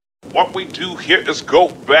What we do here is go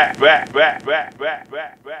back.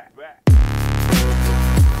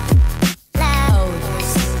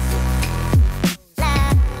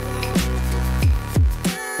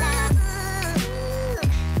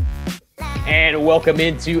 And welcome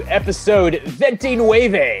into episode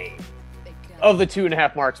 29 of the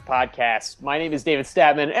 2.5 Marks podcast. My name is David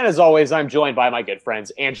Statman, and as always, I'm joined by my good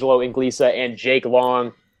friends Angelo Inglisa and Jake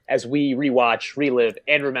Long as we rewatch, relive,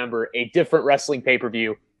 and remember a different wrestling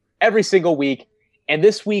pay-per-view every single week. And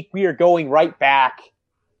this week, we are going right back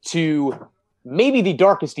to maybe the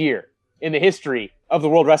darkest year in the history of the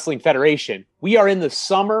World Wrestling Federation. We are in the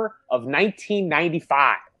summer of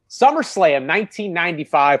 1995. SummerSlam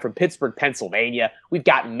 1995 from Pittsburgh, Pennsylvania. We've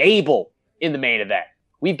got Mabel in the main event.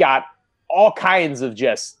 We've got all kinds of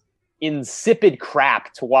just insipid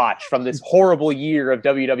crap to watch from this horrible year of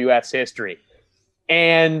WWF's history.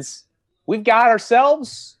 And we've got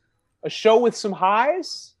ourselves a show with some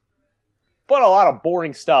highs, but a lot of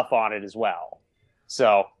boring stuff on it as well.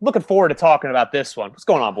 So looking forward to talking about this one. What's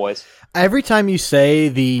going on, boys? Every time you say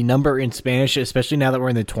the number in Spanish, especially now that we're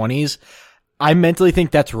in the 20s, I mentally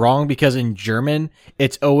think that's wrong because in German,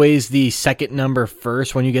 it's always the second number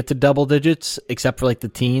first when you get to double digits, except for like the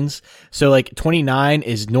teens. So like 29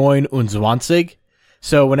 is 29.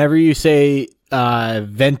 So whenever you say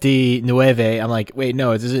 29, I'm like, wait,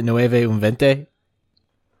 no, is it 9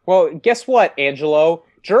 Well, guess what, Angelo?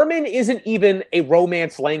 German isn't even a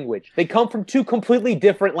Romance language. They come from two completely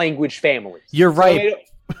different language families. You're right.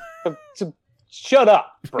 So shut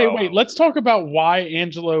up, bro. Hey, wait, let's talk about why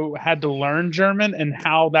Angelo had to learn German and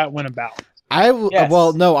how that went about.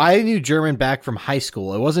 Well, no, I knew German back from high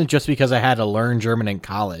school. It wasn't just because I had to learn German in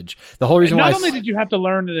college. The whole reason Not only did you have to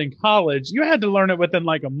learn it in college, you had to learn it within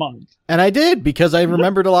like a month. And I did because I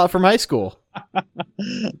remembered a lot from high school.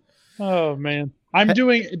 Oh, man.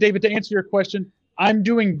 David, to answer your question, I'm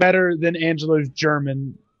doing better than Angelo's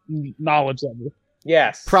German knowledge level.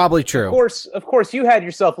 Yes. Probably true. Of course, you had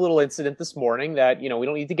yourself a little incident this morning that, we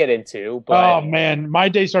don't need to get into. But Oh, man. My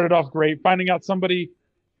day started off great. Finding out somebody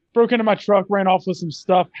broke into my truck, ran off with some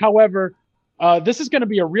stuff. However, this is going to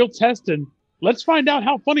be a real test, and let's find out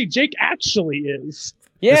how funny Jake actually is.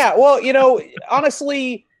 Yeah, well,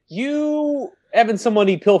 honestly, you having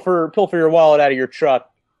somebody pilfer your wallet out of your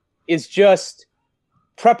truck is just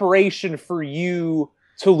preparation for you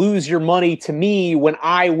to lose your money to me when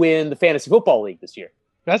I win the fantasy football league this year.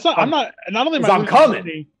 That's not. I'm not only am I I'm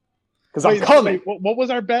coming. Because I'm coming. Wait, what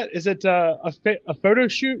was our bet? Is it a photo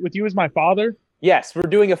shoot with you as my father? Yes, we're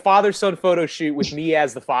doing a father-son photo shoot with me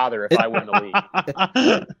as the father if I win the league.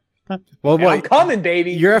 Well, and I'm coming,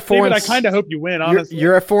 baby. You're at 4 David, I kind of hope you win, honestly.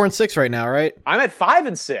 You're at 4-6 right now, right? I'm at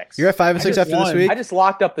 5-6. You're at 5-6 after this week? I just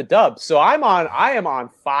locked up the dub. So I am on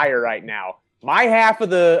fire right now. My half of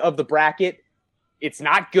the bracket, it's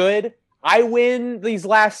not good. I win these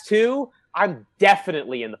last two, I'm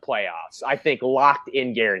definitely in the playoffs. I think locked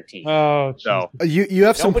in, guaranteed. Oh, so you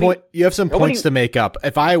have some points to make up.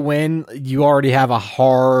 If I win, you already have a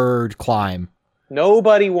hard climb.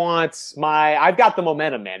 Nobody wants I've got the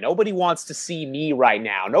momentum, man. Nobody wants to see me right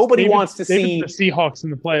now. Nobody wants to see the Seahawks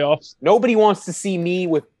in the playoffs. Nobody wants to see me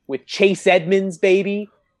with Chase Edmonds, baby,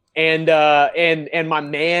 and my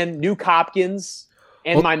man Nuke Hopkins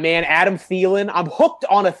and my man Adam Thielen. I'm hooked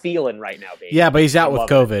on a Thielen right now, baby. Yeah, but he's out with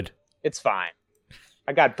COVID. It's fine.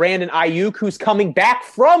 I got Brandon Ayuk, who's coming back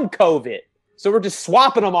from COVID. So we're just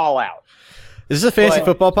swapping them all out. Is this a fantasy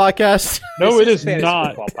football podcast? No, it is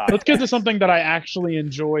not. Let's get to something that I actually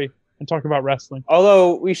enjoy and talk about wrestling.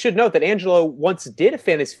 Although we should note that Angelo once did a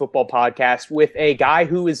fantasy football podcast with a guy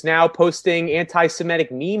who is now posting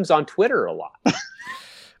anti-Semitic memes on Twitter a lot.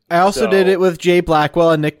 I also did it with Jay Blackwell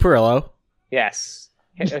and Nick Perillo. Yes.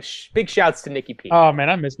 Big shouts to Nikki P. Oh, man,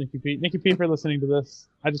 I miss Nikki P. Nikki P, for listening to this.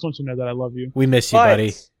 I just want you to know that I love you. We miss you,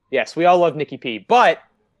 buddy. Yes, we all love Nikki P. But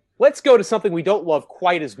let's go to something we don't love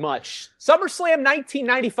quite as much. SummerSlam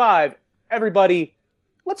 1995. Everybody,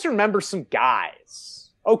 let's remember some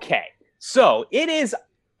guys. Okay, so it is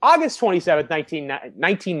August 27th,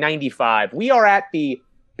 1995. We are at the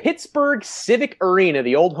Pittsburgh Civic Arena,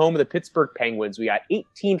 the old home of the Pittsburgh Penguins. We got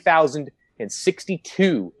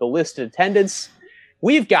 18,062, the listed attendance.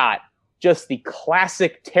 We've got just the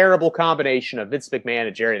classic, terrible combination of Vince McMahon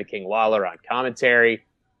and Jerry the King Lawler on commentary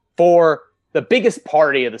for the biggest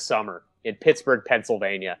party of the summer in Pittsburgh,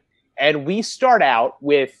 Pennsylvania. And we start out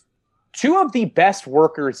with two of the best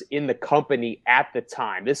workers in the company at the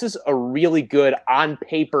time. This is a really good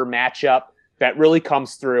on-paper matchup that really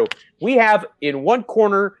comes through. We have in one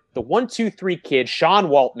corner the 1-2-3 kid, Sean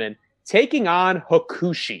Waltman, taking on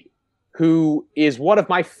Hakushi, who is one of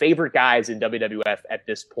my favorite guys in WWF at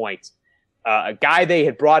this point. a guy they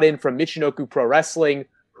had brought in from Michinoku Pro Wrestling,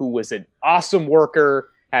 who was an awesome worker,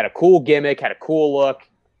 had a cool gimmick, had a cool look.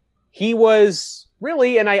 He was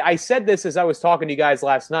really, and I said this as I was talking to you guys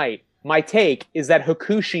last night, my take is that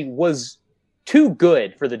Hakushi was too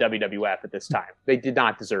good for the WWF at this time. They did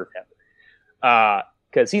not deserve him.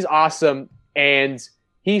 Because he's awesome, and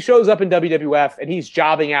he shows up in WWF, and he's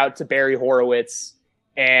jobbing out to Barry Horowitz,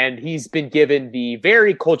 and he's been given the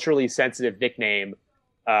very culturally sensitive nickname,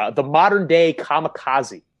 the modern-day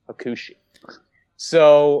Kamikaze Hakushi.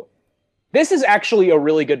 So this is actually a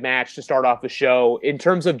really good match to start off the show. In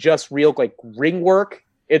terms of just real ring work,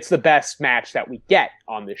 it's the best match that we get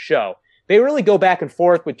on this show. They really go back and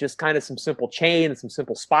forth with just kind of some simple chain and some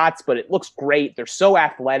simple spots, but it looks great. They're so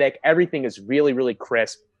athletic. Everything is really, really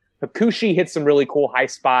crisp. Hakushi hits some really cool high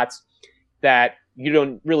spots that you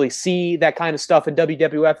don't really see that kind of stuff in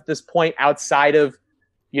WWF at this point outside of,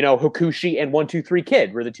 Hakushi and 1-2-3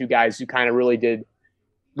 Kid were the two guys who kind of really did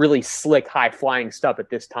really slick, high-flying stuff at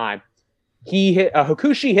this time.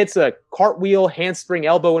 Hakushi hits a cartwheel, handspring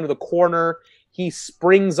elbow into the corner. He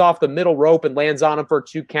springs off the middle rope and lands on him for a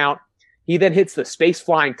 2 count. He then hits the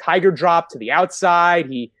space-flying tiger drop to the outside.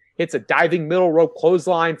 He hits a diving middle rope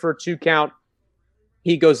clothesline for a 2 count.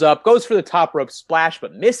 He goes up, goes for the top rope splash,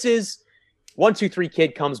 but misses. 1-2-3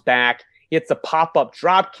 Kid comes back. He hits a pop-up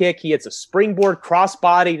drop kick. He hits a springboard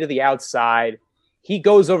crossbody to the outside. He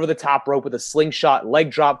goes over the top rope with a slingshot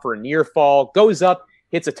leg drop for a near fall. Goes up,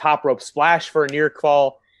 hits a top rope splash for a near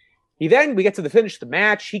fall. We get to the finish of the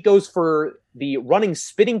match. He goes for the running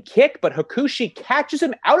spinning kick, but Hakushi catches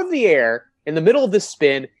him out of the air in the middle of this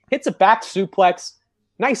spin, hits a back suplex.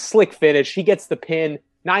 Nice slick finish. He gets the pin,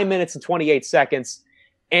 9 minutes and 28 seconds.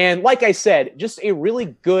 And like I said, just a really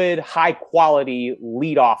good, high-quality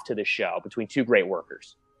lead-off to the show between two great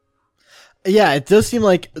workers. Yeah, it does seem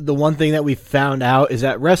like the one thing that we found out is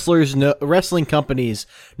that wrestling companies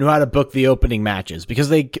know how to book the opening matches because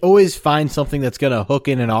they always find something that's going to hook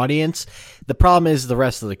in an audience. The problem is the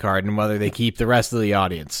rest of the card and whether they keep the rest of the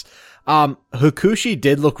audience. Hakushi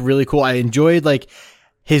did look really cool. I enjoyed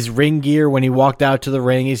his ring gear when he walked out to the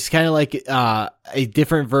ring. He's kind of like a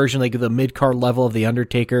different version, like the mid-card level of The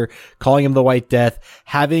Undertaker, calling him the White Death,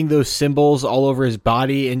 having those symbols all over his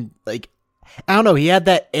body, and I don't know, he had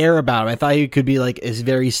that air about him. I thought he could be a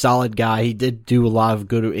very solid guy. He did do a lot of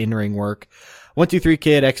good in-ring work. 1-2-3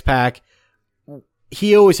 Kid, X-Pac,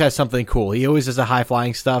 he always has something cool. He always has a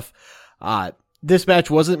high-flying stuff. This match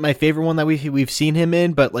wasn't my favorite one that we've seen him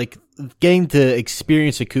in, but getting to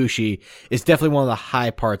experience Hakushi is definitely one of the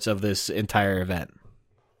high parts of this entire event.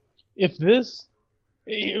 Here's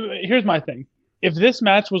my thing. If this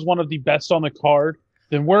match was one of the best on the card,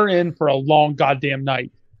 then we're in for a long goddamn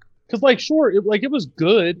night. Because, sure, it was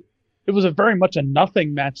good. It was very much a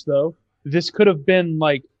nothing match, though. This could have been,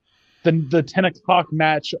 the 10 o'clock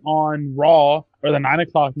match on Raw, or the 9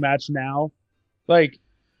 o'clock match now.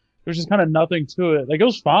 There's just kind of nothing to it. It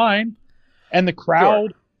was fine. And the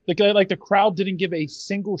crowd, sure. The crowd didn't give a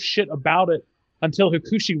single shit about it until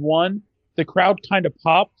Hakushi won. The crowd kind of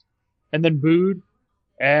popped and then booed,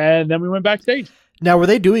 and then we went backstage. Now, were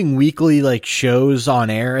they doing weekly shows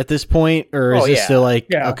on air at this point, or is this still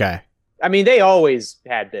okay? I mean, they always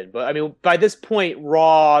had been, but I mean, by this point,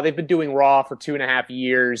 Raw, they've been doing Raw for 2.5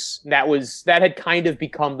 years. That had kind of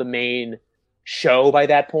become the main show by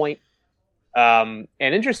that point. And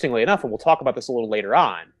interestingly enough, and we'll talk about this a little later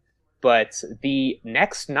on, but the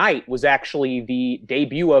next night was actually the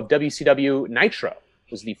debut of WCW Nitro.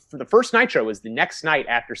 It was the first Nitro was the next night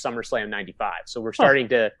after SummerSlam 95. So we're starting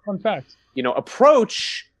to, fun fact,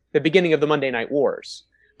 approach the beginning of the Monday Night Wars.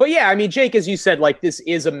 But yeah, I mean, Jake, as you said, this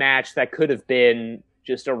is a match that could have been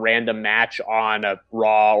just a random match on a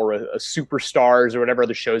Raw or a Superstars or whatever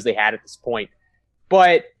other shows they had at this point.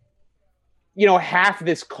 But, half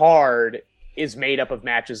this card is made up of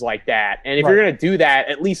matches like that. And if you're going to do that,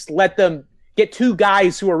 at least let them get two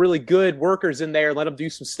guys who are really good workers in there, let them do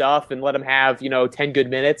some stuff and let them have, 10 good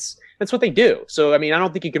minutes. That's what they do. So, I mean, I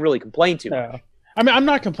don't think you can really complain too much. I mean, I'm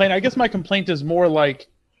not complaining. I guess my complaint is more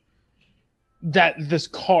that this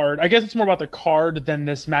card, I guess it's more about the card than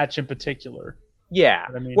this match in particular. Yeah.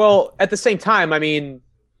 Well, at the same time, I mean,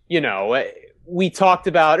 we talked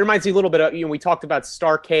about, it reminds me a little bit of, we talked about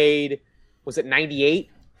Starrcade, was it 98?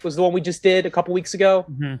 Was the one we just did a couple weeks ago?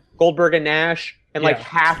 Mm-hmm. Goldberg and Nash. And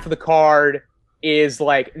half of the card is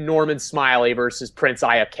Norman Smiley versus Prince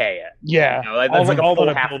Iakea. Yeah. That's all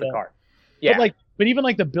the half of the card. Yeah. But even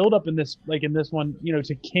the build up in this one,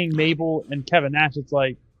 to King, Mabel, and Kevin Nash, it's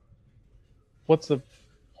what's the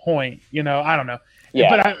point? I don't know.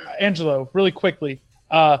 Yeah. But Angelo, really quickly.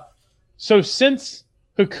 So since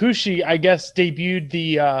Hakushi, I guess,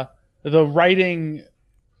 debuted the writing,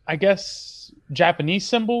 I guess, Japanese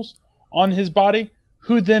symbols on his body,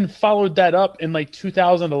 who then followed that up in like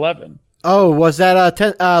 2011. Oh, was that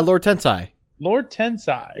Lord Tensai? Lord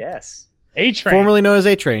Tensai. Yes. A-Train. Formerly known as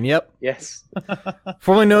A-Train, yep. Yes.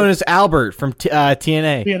 Formerly known as Albert from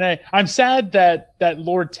TNA. TNA. I'm sad that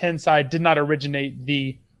Lord Tensai did not originate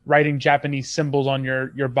the writing Japanese symbols on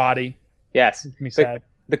your body. Yes. Makes me sad.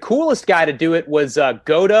 The coolest guy to do it was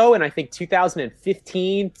Goto, and I think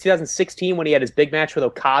 2016, when he had his big match with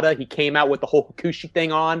Okada, he came out with the whole Hakushi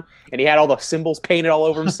thing on, and he had all the symbols painted all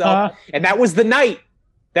over himself. And that was the night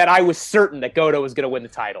that I was certain that Goto was going to win the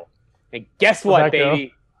title. And guess what,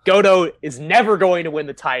 baby? Goto is never going to win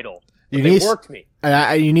the title. It worked me.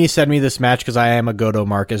 You need to send me this match because I am a Goto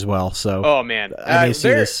mark as well. So oh man, I need to see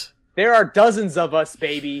this. There are dozens of us,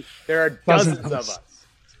 baby. There are dozens of us.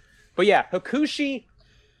 But yeah, Hakushi,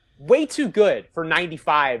 way too good for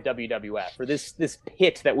 95 WWF, for this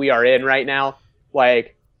pit that we are in right now.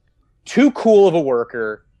 Like, too cool of a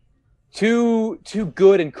worker, too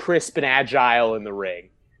good and crisp and agile in the ring,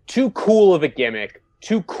 too cool of a gimmick,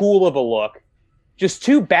 too cool of a look, just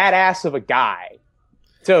too badass of a guy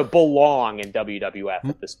to belong in WWF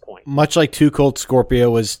at this point. Much like Too Cold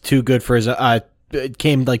Scorpio was too good for his it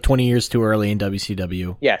came like 20 years too early in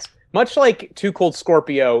WCW. Yes. Much like Too Cold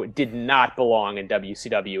Scorpio did not belong in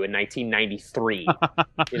WCW in 1993.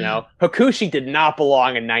 Hakushi did not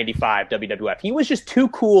belong in 95 WWF. He was just too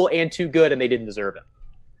cool and too good, and they didn't deserve him.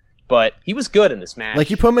 But he was good in this match.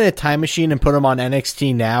 Like, you put him in a time machine and put him on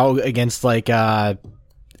NXT now against like Karrion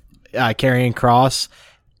Kross,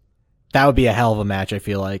 that would be a hell of a match, I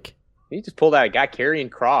feel like. He just pulled out a guy, Karrion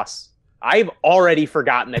Kross. I've already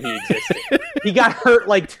forgotten that he existed. He got hurt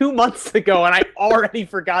like 2 months ago, and I already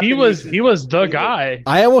forgot he was the guy.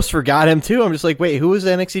 I almost forgot him too. I'm just like, wait, who was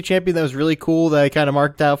the NXT champion that was really cool that I kind of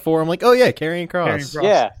marked out for? I'm like, oh yeah, Karrion Kross.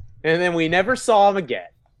 Yeah, and then we never saw him again,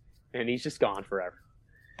 and he's just gone forever.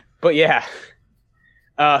 But yeah,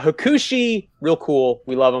 Hakushi, real cool.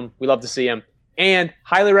 We love him. We love to see him, and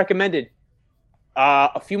highly recommended.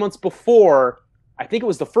 A few months before, I think it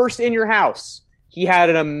was the first In Your House, he had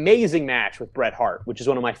an amazing match with Bret Hart, which is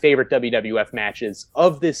one of my favorite WWF matches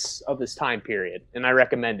of this time period, and I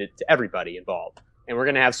recommend it to everybody involved. And we're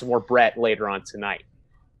going to have some more Bret later on tonight.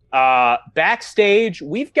 Backstage,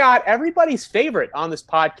 we've got everybody's favorite on this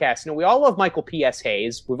podcast. We all love Michael P.S.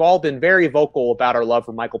 Hayes. We've all been very vocal about our love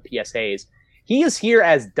for Michael P.S. Hayes. He is here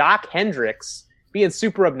as Doc Hendricks, being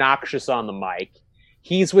super obnoxious on the mic.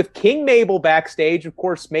 He's with King Mabel backstage. Of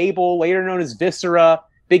course, Mabel, later known as Viscera,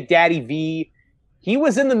 Big Daddy V. He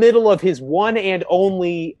was in the middle of his one and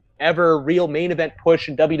only ever real main event push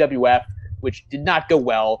in WWF, which did not go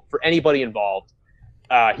well for anybody involved.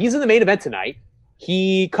 He's in the main event tonight.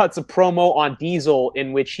 He cuts a promo on Diesel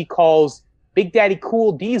in which he calls Big Daddy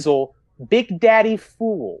Cool Diesel Big Daddy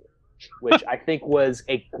Fool, which I think was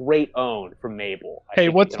a great own from Mabel. Hey,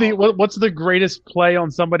 what's the greatest play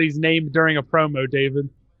on somebody's name during a promo, David?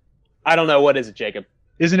 I don't know. What is it, Jacob?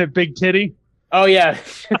 Isn't it Big Titty? Oh, yeah.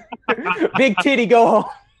 Big Titty, go home.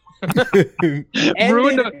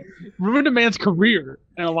 ruined a man's career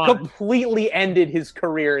in a line. Completely ended his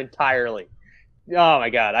career entirely. Oh, my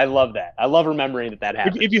God. I love that. I love remembering that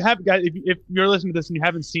happened. If you have, guys, if you're listening to this and you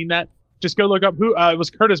haven't seen that, just go look up who it was.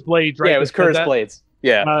 Curtis Blades, right? Yeah, it was Curtis Blades.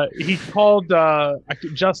 Yeah. He called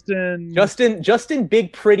Justin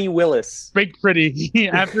Big Pretty Willis. Big Pretty.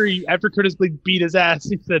 after Curtis Blades beat his ass,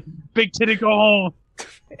 he said, "Big Titty, go home."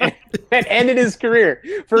 And ended his career.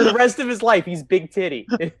 For the rest of his life, he's Big Titty.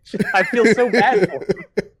 I feel so bad for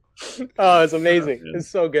him. Oh, it's amazing. It's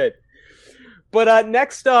so good. But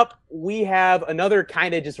next up, we have another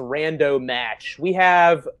kind of just rando match. We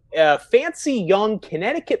have a fancy young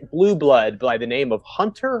Connecticut blue blood by the name of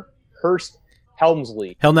Hunter Hearst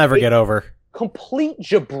Helmsley. He'll never get over. Complete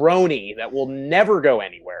jabroni that will never go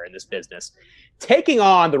anywhere in this business. Taking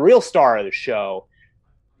on the real star of the show.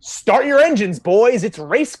 Start your engines, boys. It's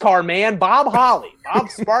race car man, Bob Holly. Bob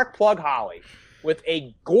Sparkplug Holly. With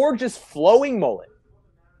a gorgeous flowing mullet.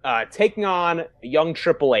 Taking on young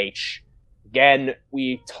Triple H. Again,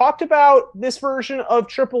 we talked about this version of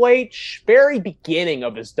Triple H very beginning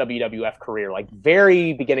of his WWF career. Like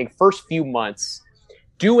very beginning, first few months.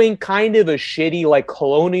 Doing kind of a shitty, like,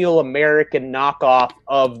 colonial American knockoff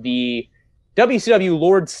of the WCW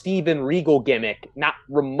Lord Steven Regal gimmick, not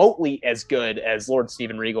remotely as good as Lord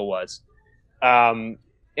Steven Regal was. And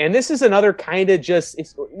this is another kind of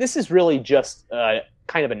this is really just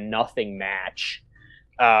kind of a nothing match.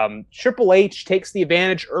 Triple H takes the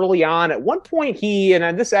advantage early on. At one point,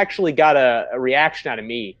 and this actually got a reaction out of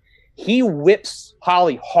me, he whips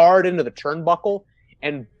Holly hard into the turnbuckle,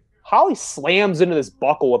 and Holly slams into this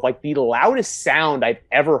buckle with like the loudest sound I've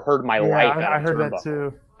ever heard in my life. I heard that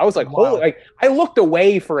too. I was like, Wow. holy, like I looked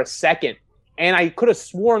away for a second and I could have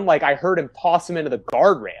sworn like I heard him toss him into the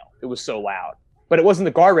guardrail. It was so loud. But it wasn't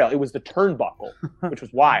the guardrail, it was the turnbuckle, which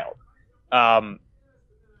was wild.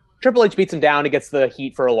 Triple H beats him down. He gets the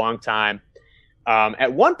heat for a long time.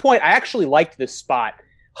 At one point, I actually liked this spot.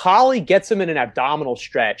 Holly gets him in an abdominal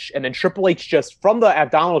stretch, and then Triple H just, from the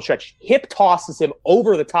abdominal stretch, hip tosses him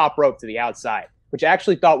over the top rope to the outside, which I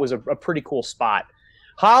actually thought was a pretty cool spot.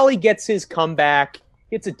 Holly gets his comeback,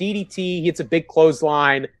 hits a DDT, hits a big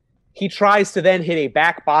clothesline. He tries to then hit a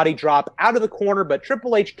back body drop out of the corner, but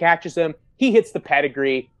Triple H catches him. He hits the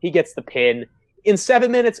pedigree. He gets the pin. In 7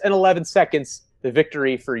 minutes and 11 seconds, the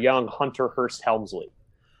victory for young Hunter Hearst Helmsley.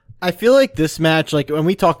 I feel like this match, like when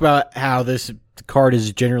we talk about how this card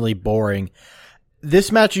is generally boring,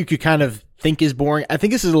 this match you could kind of think is boring. I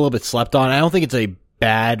think this is a little bit slept on. I don't think it's a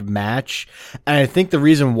bad match. And I think the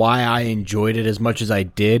reason why I enjoyed it as much as I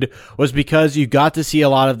did was because you got to see a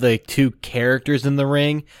lot of the two characters in the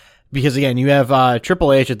ring. Because again, you have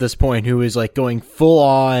Triple H at this point who is like going full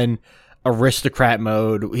on aristocrat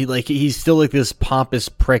mode. He's still like this pompous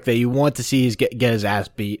prick that you want to see get his ass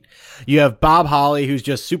beat. You have Bob Holly, who's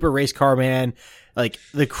just super race car man. Like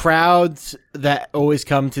the crowds that always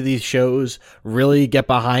come to these shows really get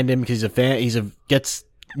behind him because he's a fan. Gets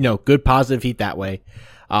good positive heat that way.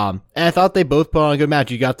 And I thought they both put on a good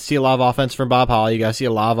match. You got to see a lot of offense from Bob Holly. You got to see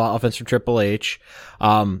a lot of offense from Triple H.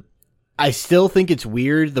 I still think it's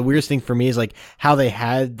weird. The weirdest thing for me is like how they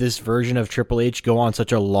had this version of Triple H go on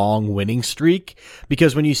such a long winning streak.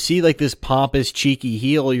 Because when you see like this pompous, cheeky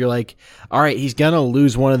heel, you're like, all right, he's going to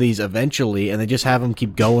lose one of these eventually. And they just have him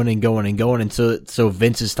keep going and going and going. And so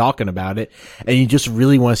Vince is talking about it. And you just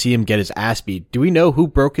really want to see him get his ass beat. Do we know who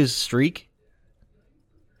broke his streak?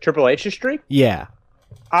 Triple H's streak? Yeah.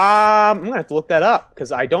 I'm going to have to look that up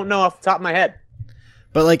because I don't know off the top of my head.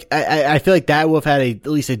 But like I feel like that would have had at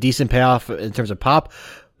least a decent payoff in terms of pop.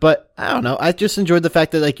 But I don't know. I just enjoyed the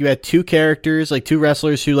fact that like you had two characters, like two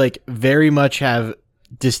wrestlers who like very much have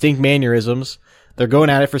distinct mannerisms. They're going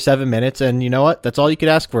at it for 7 minutes, and you know what? That's all you could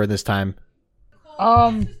ask for this time.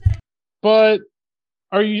 But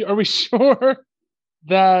are we sure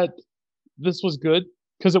that this was good?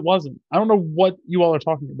 Because it wasn't. I don't know what you all are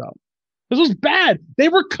talking about. This was bad. They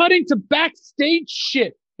were cutting to backstage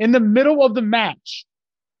shit in the middle of the match.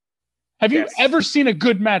 Have you ever seen a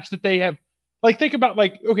good match that they have? Like, think about,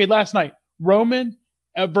 like, okay, last night, Roman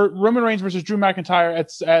Reigns versus Drew McIntyre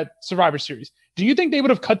at Survivor Series. Do you think they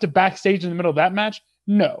would have cut to backstage in the middle of that match?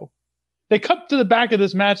 No. They cut to the back of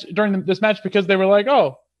this match during this match because they were like,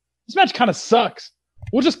 oh, this match kind of sucks.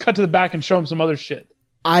 We'll just cut to the back and show them some other shit.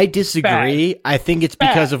 I disagree. Bad. I think it's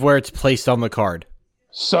because of where it's placed on the card.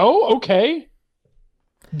 So, okay.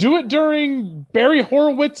 Do it during Barry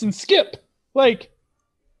Horowitz and Skip. Like,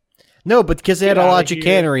 no, but because they had a lot of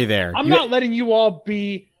chicanery there. I'm not letting you all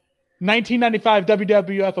be 1995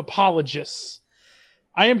 WWF apologists.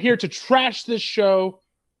 I am here to trash this show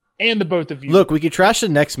and the both of you. Look, we could trash the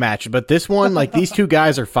next match, but this one, like, these two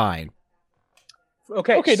guys are fine.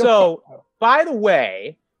 Okay, so, by the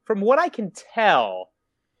way, from what I can tell,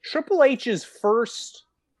 Triple H's first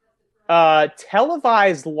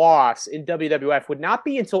televised loss in WWF would not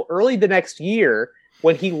be until early the next year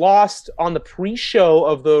when he lost on the pre-show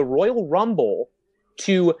of the Royal Rumble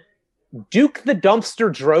to Duke the Dumpster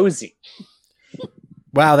Droese.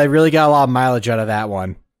 Wow, they really got a lot of mileage out of that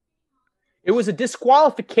one. It was a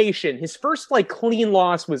disqualification. His first clean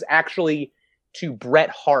loss was actually to Bret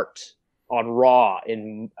Hart on Raw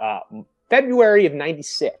in February of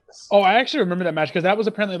 '96. Oh, I actually remember that match because that was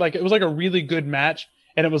apparently it was a really good match.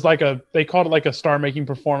 And it was they called it a star-making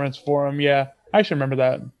performance for him. Yeah, I actually remember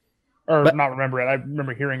that. Not remember it. I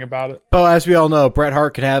remember hearing about it. But as we all know, Bret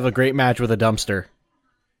Hart could have a great match with a dumpster.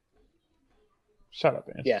 Shut up,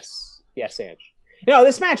 Ange. Yes, Ange.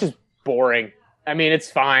 This match is boring. I mean,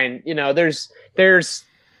 it's fine. There's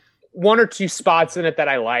one or two spots in it that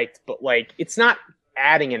I liked, but it's not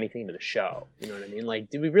adding anything to the show. You know what I mean?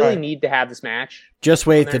 Do we really need to have this match? Just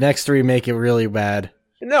wait. The next three make it really bad.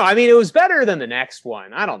 No, I mean, it was better than the next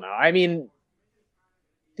one. I don't know. I mean,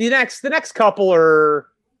 the next couple are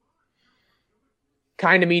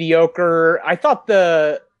kind of mediocre. I thought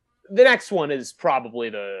the next one is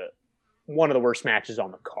probably one of the worst matches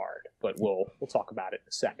on the card, but we'll talk about it in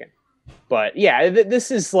a second. But yeah,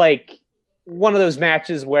 this is one of those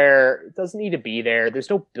matches where it doesn't need to be there.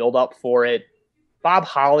 There's no build up for it. Bob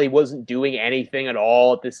Holly wasn't doing anything at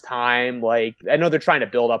all at this time. I know they're trying to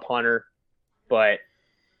build up Hunter, but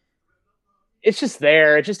it's just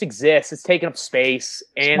there. It just exists. It's taking up space,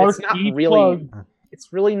 and it's not really.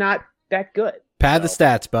 it's really not that good. Pad the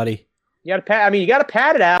stats, buddy. You got to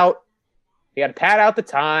pad it out. You got to pad out the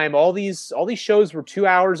time. All these shows were 2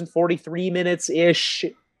 hours and 43 minutes ish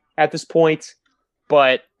at this point,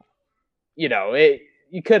 but you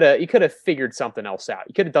could have figured something else out.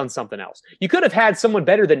 You could have done something else. You could have had someone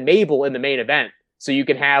better than Mabel in the main event, so you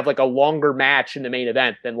can have like a longer match in the main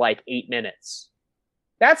event than like 8 minutes.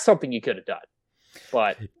 That's something you could have done.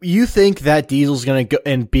 But you think that Diesel's going to go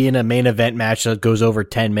and be in a main event match that goes over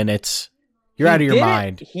 10 minutes? You're out of your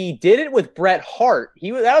mind. He did it with Bret Hart.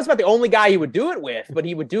 That was about the only guy he would do it with, but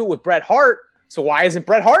he would do it with Bret Hart. So why isn't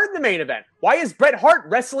Bret Hart in the main event? Why is Bret Hart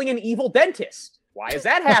wrestling an evil dentist? Why is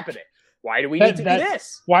that happening? Why do we need to do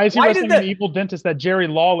this? Why is he wrestling an evil dentist that Jerry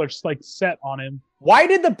Lawler's like set on him? Why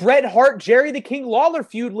did the Bret Hart Jerry the King Lawler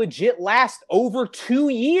feud legit last over 2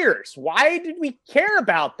 years? Why did we care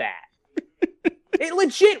about that? It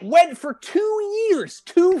legit went for 2 years,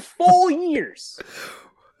 2 full years.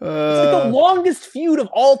 It's like the longest feud of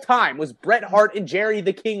all time was Bret Hart and Jerry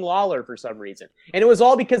the King Lawler for some reason. And it was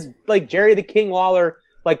all because like Jerry the King Lawler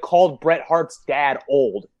like called Bret Hart's dad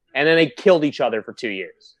old, and then they killed each other for 2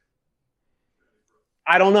 years.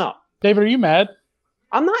 I don't know. David, are you mad?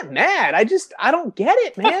 I'm not mad. I don't get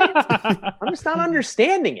it, man. I'm just not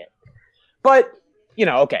understanding it. But,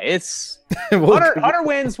 okay, it's Hunter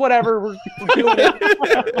wins, whatever. We're doing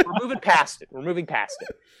it. We're moving past it.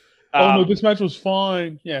 No, this match was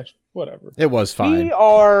fine. Yeah, whatever. It was fine. We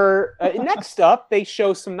are next up. They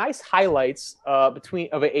show some nice highlights of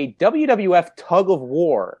a WWF tug of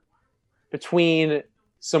war between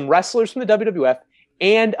some wrestlers from the WWF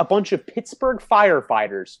and a bunch of Pittsburgh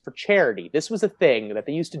firefighters for charity. This was a thing that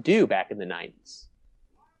they used to do back in the 90s.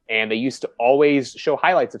 And they used to always show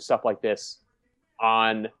highlights of stuff like this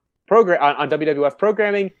on WWF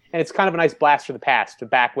programming, and it's kind of a nice blast from the past to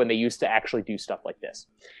back when they used to actually do stuff like this.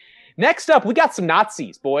 Next up, we got some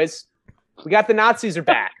Nazis, boys. We got the Nazis are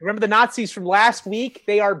back. Remember the Nazis from last week?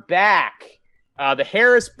 They are back. The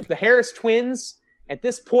Harris twins, at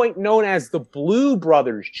this point known as the Blue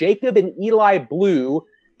Brothers, Jacob and Eli Blue,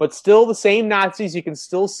 but still the same Nazis. You can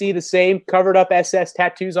still see the same covered up SS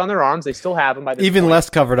tattoos on their arms. They still have them by this Even point. Less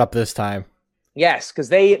covered up this time. Yes, because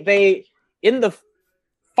they in the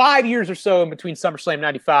 5 years or so in between SummerSlam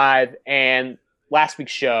 95 and last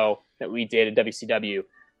week's show that we did at WCW,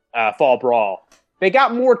 Fall Brawl, they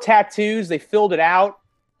got more tattoos. They filled it out.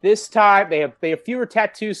 This time they have fewer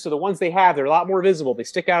tattoos, so the ones they have, they're a lot more visible. They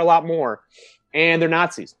stick out a lot more. And they're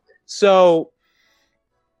Nazis. So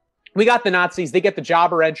we got the Nazis. They get the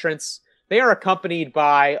jobber entrance. They are accompanied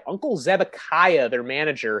by Uncle Zebekiah, their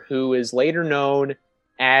manager, who is later known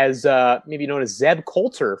as Zeb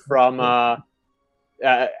Coulter from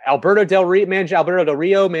Alberto Del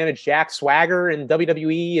Rio, managed Jack Swagger in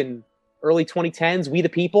WWE in early 2010s. We the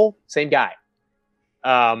People, same guy.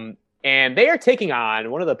 And they are taking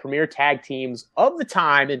on one of the premier tag teams of the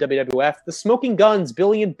time in WWF, the Smoking Guns,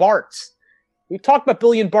 Billy and Bart. We've talked about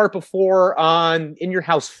Billy and Bart before on In Your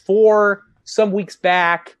House 4 some weeks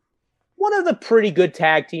back. One of the pretty good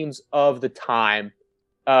tag teams of the time.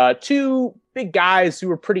 Two big guys who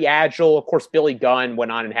were pretty agile. Of course, Billy Gunn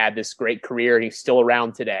went on and had this great career, and he's still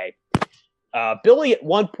around today. Billy at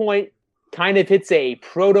one point kind of hits a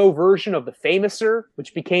proto version of the Famouser,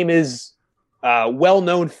 which became his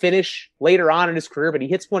well-known finish later on in his career, but he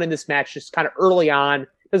hits one in this match just kind of early on.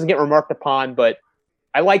 Doesn't get remarked upon, but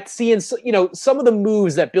I liked seeing, some of the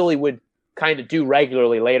moves that Billy would kind of do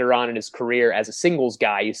regularly later on in his career as a singles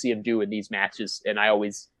guy. You see him do in these matches, and I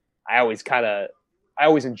always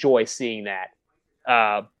enjoy seeing that.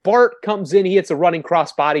 Bart comes in, he hits a running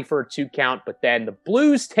crossbody for a 2 count, but then the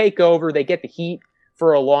Blues take over. They get the heat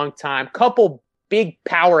for a long time. Couple big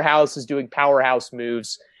powerhouses doing powerhouse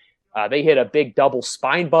moves. They hit a big double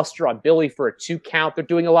spine buster on Billy for a 2 count. They're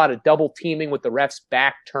doing a lot of double teaming with the ref's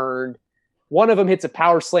back turned. One of them hits a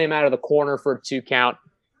power slam out of the corner for a 2 count.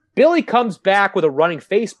 Billy comes back with a running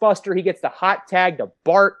face buster. He gets the hot tag to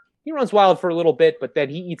Bart. He runs wild for a little bit, but then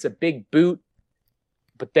he eats a big boot.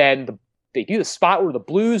 But then they do the spot where the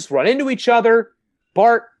Blues run into each other.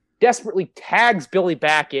 Bart desperately tags Billy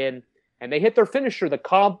back in, and they hit their finisher,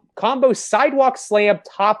 the combo sidewalk slam,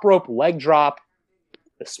 top rope leg drop.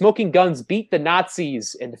 The Smoking Guns beat the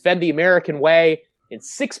Nazis and defend the American way in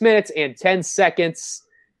 6 minutes and 10 seconds.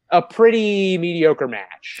 A pretty mediocre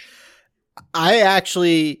match. I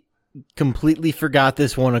actually completely forgot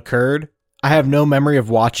this one occurred. I have no memory of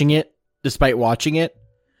watching it, despite watching it.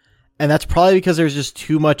 And that's probably because there's just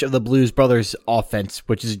too much of the Blues Brothers offense,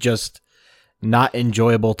 which is just not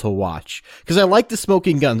enjoyable to watch. Because I like the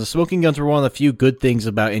smoking guns. The smoking guns were one of the few good things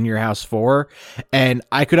about In Your House 4, and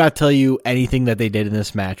I could not tell you anything that they did in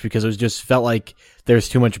this match because it was just felt like there's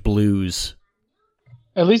too much blues.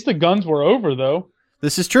 At least the guns were over, though.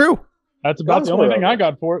 This is true. That's about the only thing I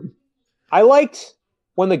got for it. I liked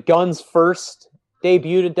when the guns first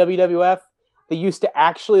debuted in WWF. They used to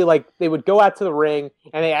actually, like, they would go out to the ring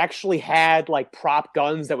and they actually had like prop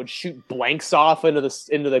guns that would shoot blanks off into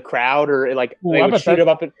the crowd, or like they would shoot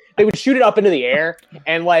it up into the air,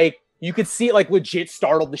 and like you could see it like legit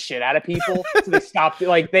startled the shit out of people. So they stopped.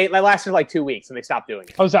 Like they lasted like 2 weeks and they stopped doing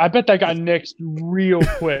it. I bet that got nixed real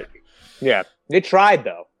quick. Yeah, they tried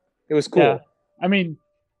though. It was cool. Yeah. I mean,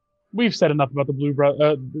 we've said enough about the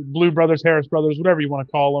Blue Brothers, Harris Brothers, whatever you want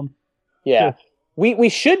to call them. Yeah, we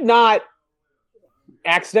should not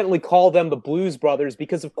accidentally call them the Blues Brothers,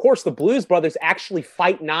 because of course the Blues Brothers actually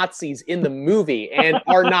fight Nazis in the movie and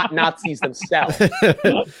are not Nazis themselves.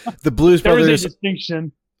 The Blues Brothers. There is a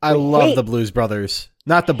distinction. I love the Blues Brothers,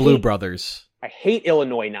 not the Blue Brothers. I hate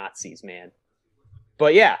Illinois Nazis, man.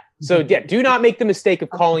 But yeah, so yeah, do not make the mistake of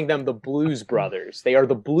calling them the Blues Brothers. They are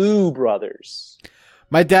the Blue Brothers.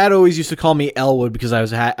 My dad always used to call me Elwood because I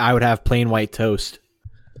would have plain white toast.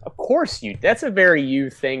 Of course that's a very you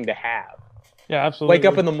thing to have. Yeah, absolutely. Wake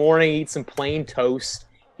up in the morning, eat some plain toast,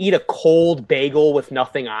 eat a cold bagel with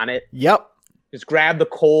nothing on it. Yep. Just grab the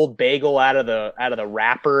cold bagel out of the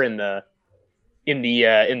wrapper in the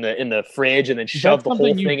fridge, and then shove the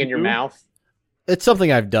whole thing in your mouth. It's something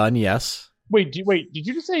I've done, yes. Wait, did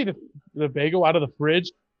you just say the bagel out of the fridge?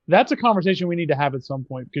 That's a conversation we need to have at some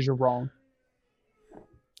point, because you're wrong.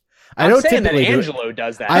 I'm saying that Angelo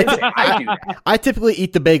does that. I do that. I typically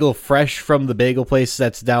eat the bagel fresh from the bagel place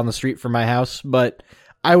that's down the street from my house, but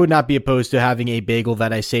I would not be opposed to having a bagel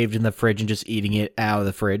that I saved in the fridge and just eating it out of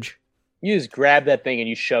the fridge. You just grab that thing and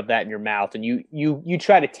you shove that in your mouth, and you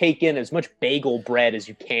try to take in as much bagel bread as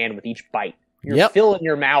you can with each bite. You're filling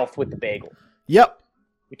your mouth with the bagel. Yep.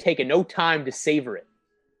 You're taking no time to savor it.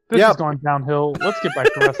 This has gone downhill. Let's get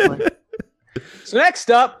back to wrestling. So next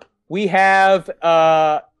up, we have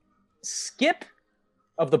Skip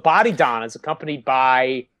of the Body Donnas, accompanied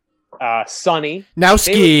by Sonny. Now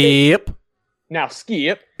Skip.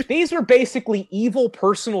 These were basically evil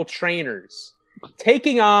personal trainers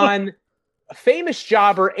taking on a famous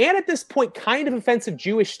jobber and at this point kind of offensive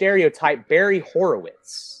Jewish stereotype, Barry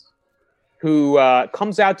Horowitz, who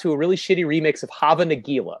comes out to a really shitty remix of Hava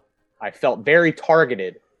Nagila. I felt very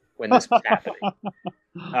targeted when this was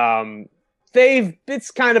happening.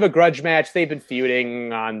 It's kind of a grudge match. They've been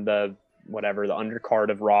feuding on the undercard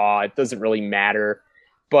of Raw. It doesn't really matter.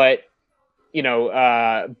 But,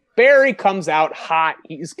 Barry comes out hot.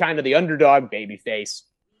 He's kind of the underdog babyface.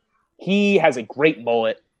 He has a great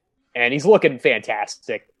mullet, and he's looking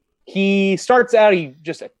fantastic. He starts out, he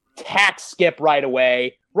just attacks Skip right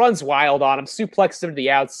away, runs wild on him, suplexes him to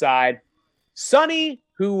the outside. Sonny,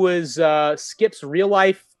 who was Skip's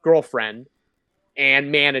real-life girlfriend,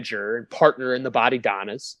 and manager and partner in the Body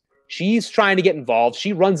Donnas. She's trying to get involved.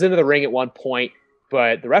 She runs into the ring at one point,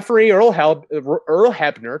 but the referee, Earl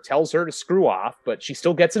Hebner, tells her to screw off, but she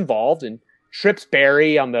still gets involved and trips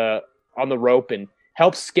Barry on the rope and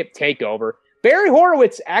helps Skip take over. Barry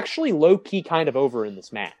Horowitz actually low-key kind of over in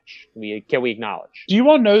this match. Can we acknowledge? Do you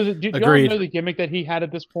want to know do you want to know the gimmick that he had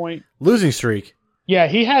at this point? Losing streak. Yeah,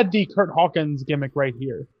 he had the Kurt Hawkins gimmick right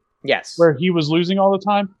here. Yes. Where he was losing all the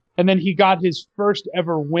time. And then he got his first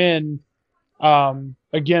ever win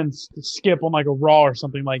against Skip on like a Raw or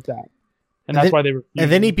something like that. And that's why they were.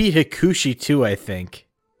 And then he beat Hakushi too, I think.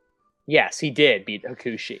 Yes, he did beat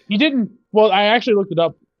Hakushi. He didn't. Well, I actually looked it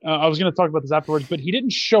up. I was going to talk about this afterwards, but he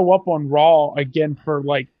didn't show up on Raw again for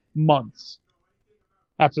like months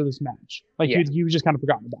after this match. Like he was just kind of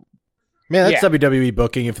forgotten about it. Man, that's WWE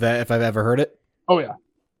booking if I've ever heard it. Oh yeah.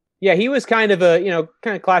 Yeah, he was kind of a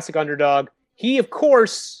classic underdog. He, of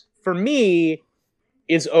course, for me,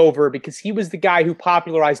 is over because he was the guy who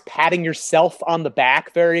popularized patting yourself on the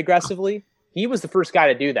back very aggressively. He was the first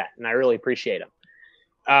guy to do that, and I really appreciate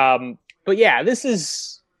him. But yeah, this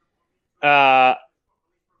is, again,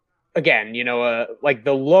 like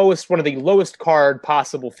one of the lowest card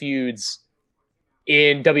possible feuds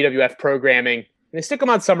in WWF programming. And they stick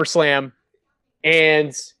him on SummerSlam,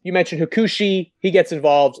 and you mentioned Hakushi. He gets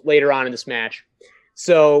involved later on in this match.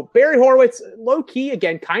 So Barry Horowitz, low-key,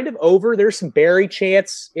 again, kind of over. There's some Barry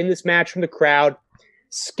chants in this match from the crowd.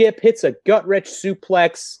 Skip hits a gut-wrench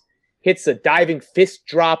suplex, hits a diving fist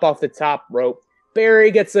drop off the top rope. Barry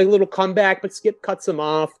gets a little comeback, but Skip cuts him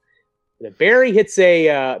off. Then Barry hits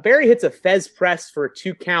a Fez press for a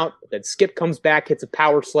 2 count. Then Skip comes back, hits a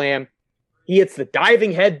power slam. He hits the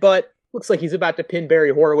diving headbutt Looks like he's about to pin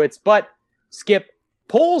Barry Horowitz, but Skip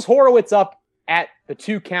pulls Horowitz up at the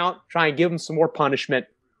 2 count, try and give him some more punishment.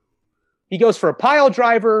 He goes for a pile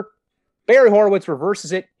driver. Barry Horowitz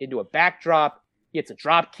reverses it into a backdrop. He gets a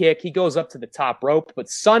drop kick. He goes up to the top rope, but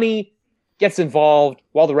Sunny gets involved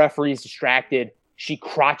while the referee's distracted. She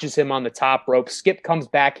crotches him on the top rope. Skip comes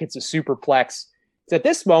back, hits a superplex. It's at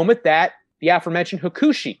this moment that the aforementioned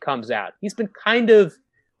Hakushi comes out. He's been kind of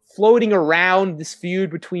floating around this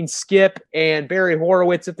feud between Skip and Barry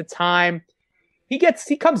Horowitz at the time. He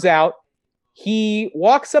comes out, he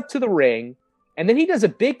walks up to the ring, and then he does a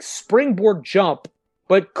big springboard jump,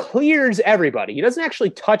 but clears everybody. He doesn't actually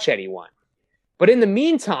touch anyone. But in the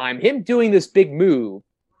meantime, him doing this big move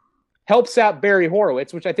helps out Barry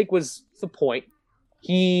Horowitz, which I think was the point.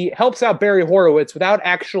 He helps out Barry Horowitz without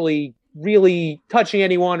actually really touching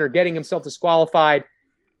anyone or getting himself disqualified.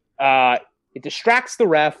 It distracts the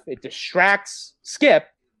ref, it distracts Skip,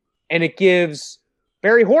 and it gives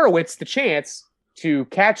Barry Horowitz the chance to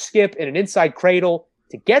catch Skip in an inside cradle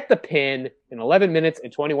to get the pin in 11 minutes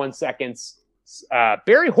and 21 seconds.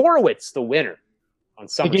 Barry Horowitz, the winner on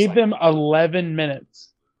SummerSlam. They gave them 11 minutes.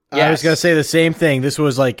 Yes. I was going to say the same thing. This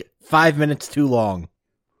was like 5 minutes too long.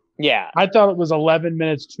 Yeah. I thought it was 11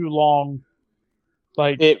 minutes too long.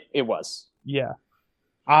 Like it was. Yeah.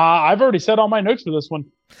 I've already said all my notes for this one.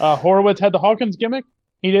 Horowitz had the Hawkins gimmick.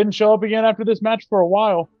 He didn't show up again after this match for a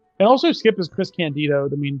while. And also Skip is Chris Candido.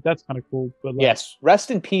 I mean, that's kind of cool. But yes.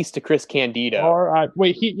 Rest in peace to Chris Candido.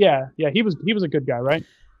 Wait, he was a good guy, right?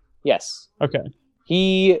 Yes. Okay.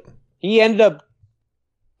 He ended up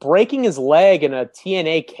breaking his leg in a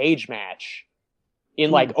TNA cage match in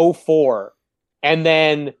like 2004, and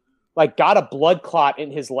then like got a blood clot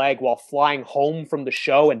in his leg while flying home from the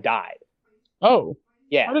show and died. Oh.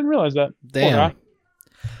 Yeah. I didn't realize that. Damn.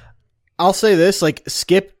 I'll say this, like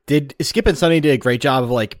Skip and Sunny did a great job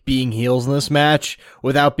of like being heels in this match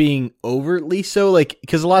without being overtly so, like,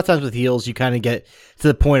 because a lot of times with heels you kind of get to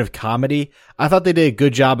the point of comedy. I thought they did a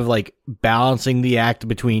good job of like balancing the act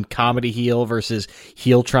between comedy heel versus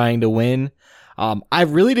heel trying to win. I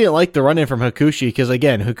really didn't like the run-in from Hakushi because,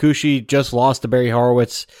 again, Hakushi just lost to Barry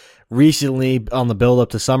Horowitz recently on the build-up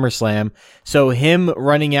to SummerSlam. So him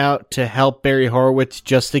running out to help Barry Horowitz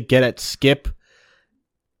just to get at Skip,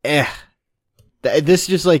 this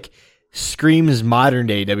just like screams modern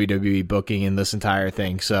day WWE booking in this entire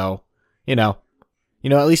thing. So, you know,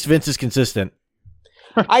 at least Vince is consistent.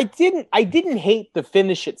 I didn't hate the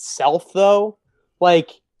finish itself though. Like,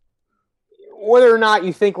 whether or not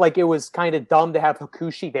you think like it was kind of dumb to have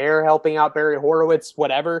Hakushi there helping out Barry Horowitz,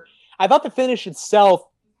 whatever. I thought the finish itself,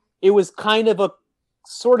 it was kind of a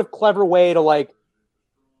sort of clever way to like,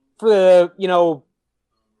 for the,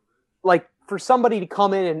 like for somebody to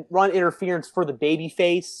come in and run interference for the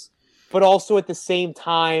babyface, but also at the same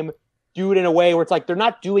time do it in a way where it's like they're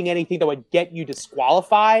not doing anything that would get you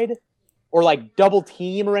disqualified or like double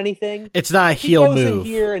team or anything. It's not a heel move. He goes in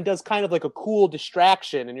here and does kind of like a cool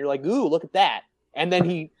distraction, and you're like, ooh, look at that. And then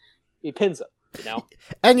he pins him,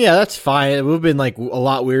 And yeah, that's fine. It would have been like a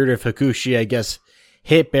lot weirder if Hakushi, I guess,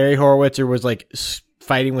 hit Barry Horowitz or was like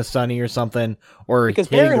fighting with Sunny or something, or because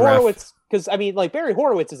Barry Horowitz. Because I mean, like Barry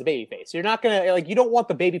Horowitz is a babyface. You're not gonna you don't want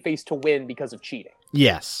the babyface to win because of cheating.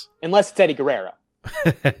 Yes, unless it's Eddie Guerrero.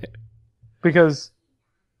 Because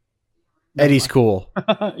Eddie's cool.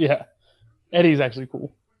 Yeah, Eddie's actually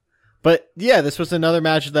cool. But yeah, this was another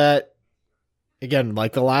match that, again,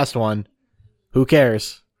 like the last one, who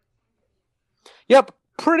cares? Yep,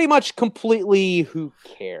 pretty much completely who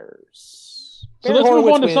cares. So let's move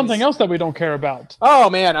on to something else that we don't care about. Oh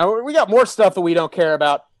man, we got more stuff that we don't care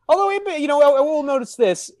about. Although, I will notice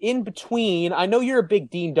this. In between, I know you're a big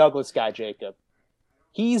Dean Douglas guy, Jacob.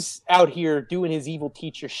 He's out here doing his evil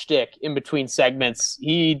teacher shtick in between segments.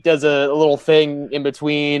 He does a little thing in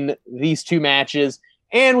between these two matches.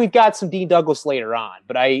 And we've got some Dean Douglas later on.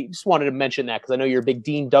 But I just wanted to mention that because I know you're a big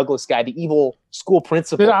Dean Douglas guy, the evil school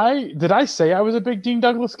principal. Did I say I was a big Dean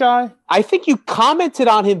Douglas guy? I think you commented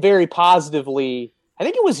on him very positively. I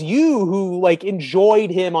think it was you who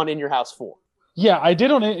enjoyed him on In Your House 4. Yeah, I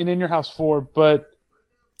did in Your House 4, but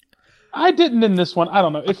I didn't in this one. I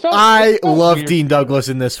don't know. I love weird. Dean Douglas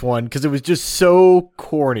in this one because it was just so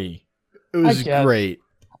corny. It was great.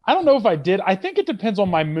 I don't know if I did. I think it depends on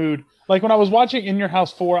my mood. Like when I was watching In Your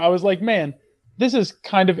House 4, I was like, man, this is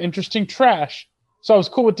kind of interesting trash. So I was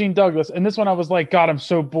cool with Dean Douglas. And this one I was like, God, I'm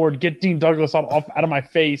so bored. Get Dean Douglas out of my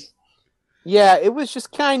face. Yeah, it was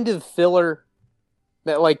just kind of filler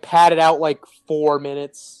that padded out 4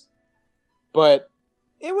 minutes. But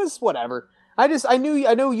it was whatever. I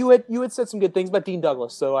know you had said some good things about Dean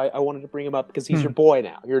Douglas, so I wanted to bring him up because he's your boy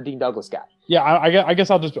now. You're a Dean Douglas guy. Yeah, I guess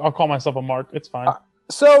I'll call myself a Mark. It's fine.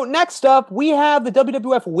 So next up, we have the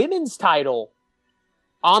WWF Women's title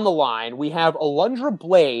on the line. We have Alundra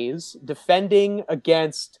Blaze defending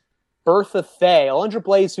against Bertha Faye. Alundra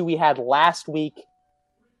Blaze, who we had last week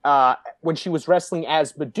when she was wrestling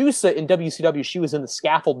as Medusa in WCW. She was in the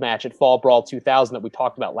scaffold match at Fall Brawl 2000 that we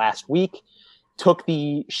talked about last week. Took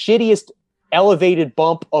the shittiest elevated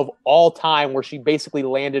bump of all time where she basically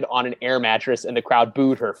landed on an air mattress and the crowd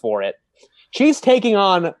booed her for it. She's taking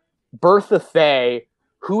on Bertha Faye,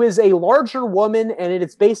 who is a larger woman, and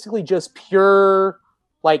it's basically just pure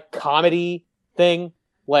like comedy thing.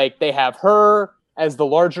 Like they have her as the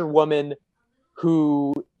larger woman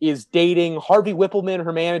who is dating Harvey Whippleman,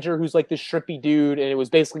 her manager, who's like this shrimpy dude, and it was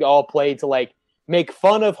basically all played to like let's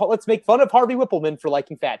make fun of Harvey Whippleman for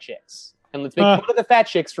liking fat chicks. And let's make fun of the fat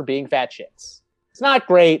chicks for being fat chicks. It's not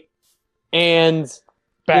great. And,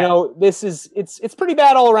 bad. It's pretty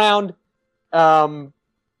bad all around.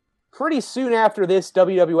 Pretty soon after this,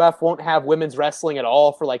 WWF won't have women's wrestling at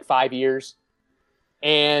all for like 5 years.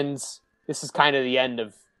 And this is kind of the end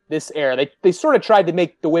of this era. They sort of tried to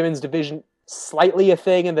make the women's division slightly a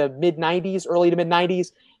thing in the mid-90s, early to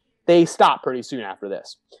mid-90s. They stopped pretty soon after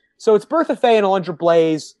this. So it's Bertha Faye and Alundra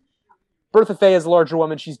Blaze. Bertha Faye is a larger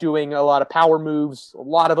woman. She's doing a lot of power moves, a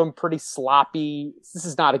lot of them pretty sloppy. This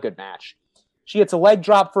is not a good match. She gets a leg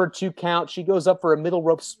drop for a 2 count. She goes up for a middle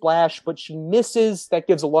rope splash, but she misses. That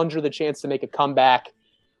gives Alundra the chance to make a comeback.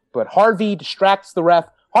 But Harvey distracts the ref.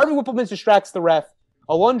 Harvey Whippleman distracts the ref.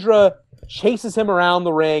 Alundra chases him around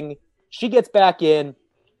the ring. She gets back in,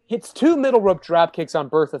 hits 2 middle rope drop kicks on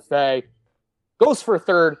Bertha Faye, goes for a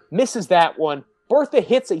third, misses that one. Bertha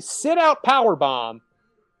hits a sit-out powerbomb,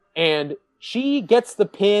 and she gets the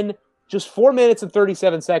pin. Just 4 minutes and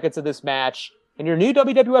 37 seconds of this match. And your new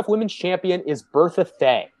WWF Women's Champion is Bertha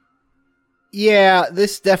Faye. Yeah,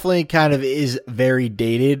 this definitely kind of is very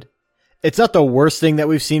dated. It's not the worst thing that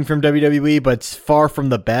we've seen from WWE, but it's far from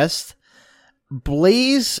the best.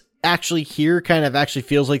 Blaze actually here kind of actually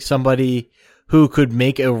feels like somebody who could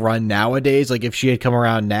make a run nowadays. Like if she had come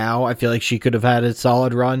around now, I feel like she could have had a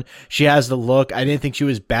solid run. She has the look. I didn't think she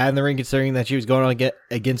was bad in the ring considering that she was going on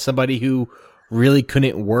against somebody who really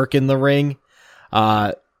couldn't work in the ring.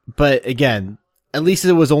 But again, at least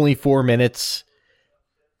it was only 4 minutes.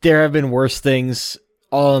 There have been worse things.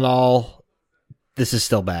 All in all, this is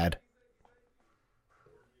still bad.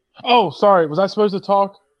 Oh, sorry. Was I supposed to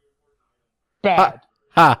talk? Bad.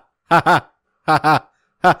 Ha ha ha ha ha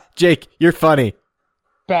ha. Jake, you're funny.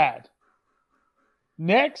 Bad.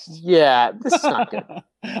 Next. Yeah, this is not good.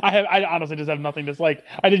 I honestly just have nothing to like.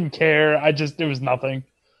 I didn't care. It was nothing.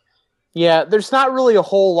 Yeah, there's not really a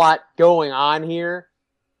whole lot going on here.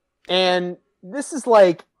 And this is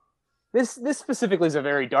like, this specifically is a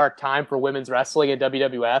very dark time for women's wrestling in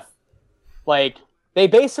WWF. Like, they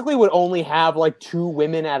basically would only have like 2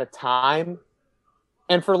 women at a time.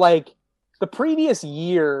 And for like the previous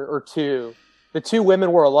year or two, the 2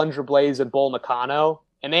 women were Alundra Blaze and Bull Nakano.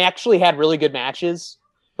 And they actually had really good matches.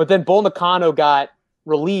 But then Bull Nakano got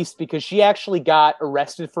released because she actually got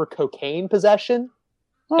arrested for cocaine possession.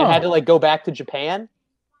 And had to like go back to Japan.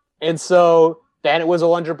 And so then it was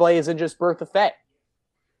Alundra Blaze and just Bertha Faye.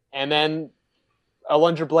 And then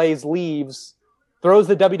Alundra Blaze leaves, throws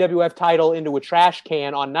the WWF title into a trash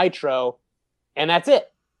can on Nitro, and that's it.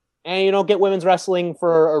 And you don't get women's wrestling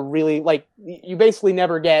for a really, like, you basically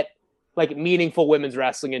never get like meaningful women's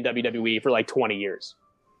wrestling in WWE for like 20 years.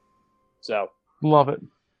 So love it.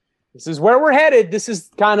 This is where we're headed. This is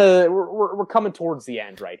kind of, we're coming towards the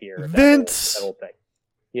end right here. Vince. That whole thing.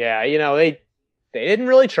 Yeah, you know, they didn't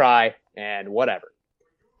really try, and whatever.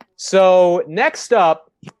 So next up,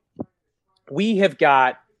 we have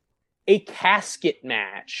got a casket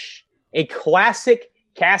match, a classic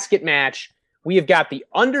casket match. We have got The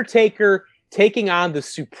Undertaker taking on the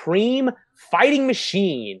Supreme Fighting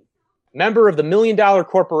Machine, member of the $1 Million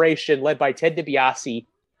Corporation led by Ted DiBiase,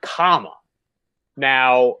 comma.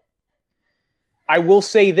 Now, I will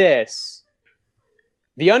say this.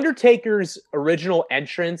 The Undertaker's original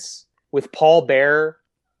entrance with Paul Bearer,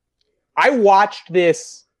 I watched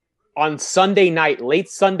this on Sunday night, late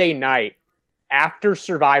Sunday night, after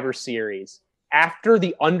Survivor Series, after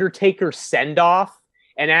the Undertaker send-off,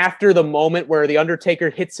 and after the moment where the Undertaker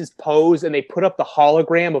hits his pose and they put up the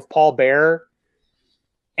hologram of Paul Bearer.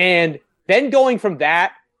 And then going from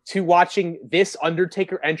that to watching this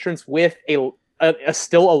Undertaker entrance with a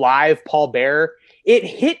still alive Paul Bearer, it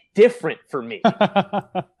hit different for me.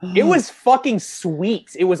 It was fucking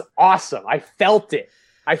sweet. It was awesome. I felt it.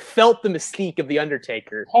 I felt the mystique of the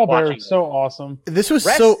Undertaker. Paul Bearer watching is so awesome. This was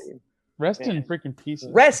Rest in freaking peace.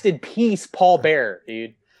 Rest in peace, Paul Bearer,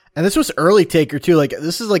 dude. and this was early Taker too. Like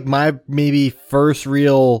this is like my maybe first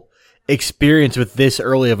real experience with this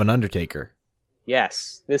early of an Undertaker.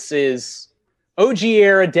 Yes, this is OG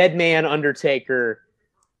era Dead Man Undertaker.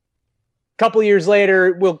 A couple years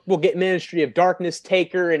later, we'll get Ministry of Darkness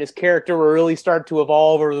Taker, and his character will really start to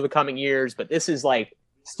evolve over the coming years. But this is like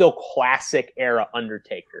still classic era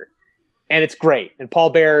Undertaker, and it's great. And Paul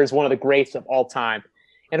Bearer is one of the greats of all time.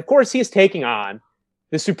 And of course, he is taking on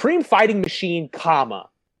the Supreme Fighting Machine, Kama,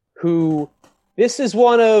 who this is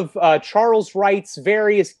one of Charles Wright's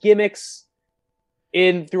various gimmicks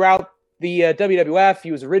throughout the WWF.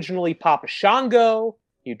 He was originally Papa Shango.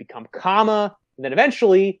 He would become Kama, and then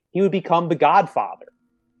eventually he would become the Godfather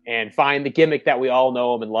and find the gimmick that we all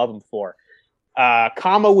know him and love him for.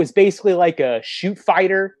 Kama was basically like a shoot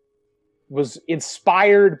fighter. Was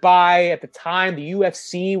inspired by, at the time, the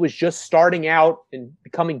UFC was just starting out and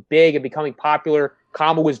becoming big and becoming popular.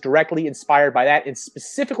 Kama was directly inspired by that, and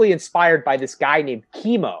specifically inspired by this guy named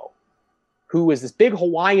Kimo, who was this big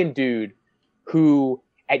Hawaiian dude who,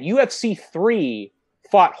 at UFC 3,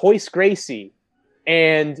 fought Hoist Gracie.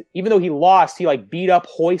 And even though he lost, he like beat up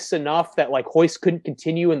Hoist enough that like Hoist couldn't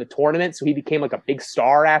continue in the tournament, so he became like a big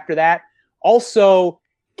star after that. Also,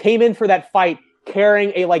 came in for that fight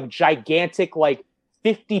carrying a like gigantic like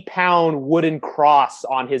 50-pound wooden cross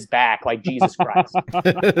on his back, like Jesus Christ.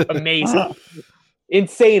 Amazing.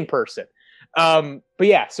 Insane person. But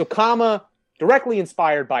yeah, so Kama, directly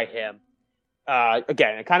inspired by him.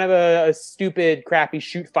 Again, kind of a stupid, crappy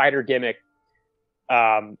shoot fighter gimmick.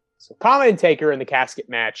 So Kama and Taker in the casket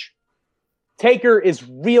match. Taker is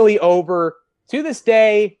really over. To this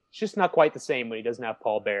day, it's just not quite the same when he doesn't have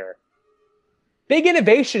Paul Bearer. Big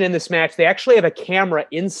innovation in this match. They actually have a camera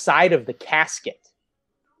inside of the casket,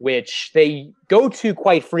 which they go to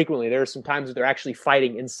quite frequently. There are some times where they're actually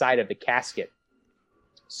fighting inside of the casket.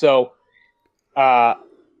 So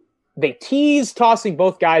they tease tossing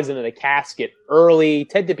both guys into the casket early.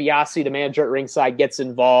 Ted DiBiase, the manager at ringside, gets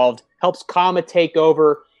involved, helps Kama take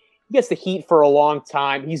over. He gets the heat for a long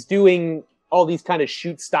time. He's doing all these kind of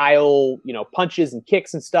shoot style, punches and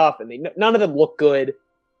kicks and stuff, and none of them look good.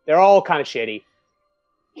 They're all kind of shitty.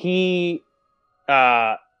 He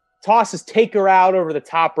tosses Taker out over the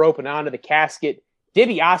top rope and onto the casket.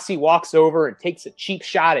 DiBiase walks over and takes a cheap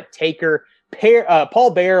shot at Taker.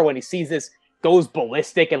 Paul Bearer, when he sees this, goes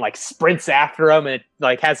ballistic and like sprints after him, and it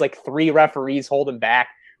like has like 3 referees hold him back,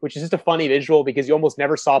 which is just a funny visual because you almost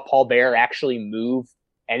never saw Paul Bearer actually move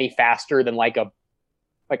any faster than like a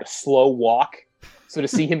slow walk. So to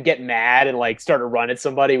see him get mad and like start to run at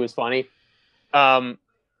somebody was funny.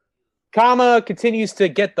 Kama continues to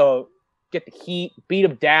get the heat, beat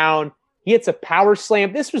him down. He hits a power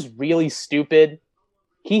slam. This was really stupid.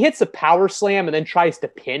 He hits a power slam and then tries to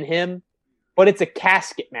pin him, but it's a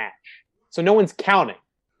casket match, so no one's counting.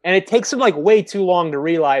 And it takes him like way too long to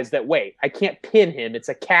realize that, wait, I can't pin him. It's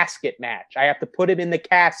a casket match. I have to put him in the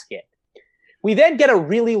casket. We then get a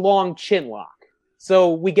really long chin lock.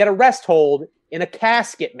 So we get a rest hold in a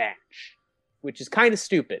casket match, which is kind of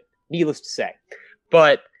stupid, needless to say.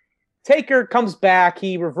 But Taker comes back.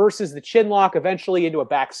 He reverses the chin lock eventually into a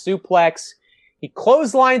back suplex. He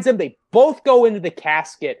clotheslines him. They both go into the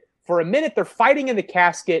casket. For a minute, they're fighting in the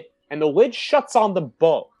casket, and the lid shuts on them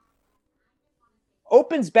both.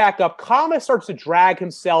 Opens back up. Kama starts to drag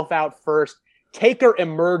himself out first. Taker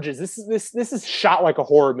emerges. This is shot like a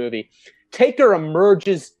horror movie. Taker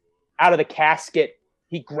emerges out of the casket.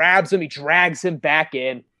 He grabs him. He drags him back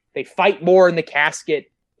in. They fight more in the casket.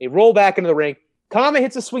 They roll back into the ring. Kama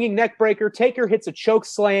hits a swinging neck breaker. Taker hits a choke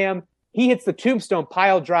slam. He hits the tombstone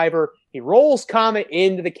pile driver. He rolls Kama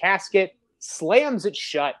into the casket, slams it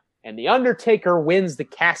shut, and The Undertaker wins the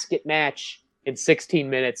casket match in 16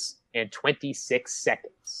 minutes and 26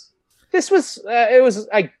 seconds. This was it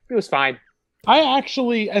was fine. I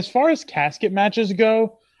actually, as far as casket matches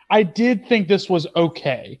go, I did think this was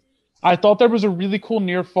okay. I thought there was a really cool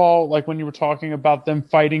near fall, like when you were talking about them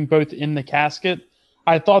fighting both in the casket.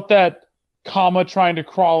 I thought that Kama trying to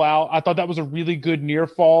crawl out, I thought that was a really good near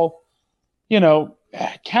fall.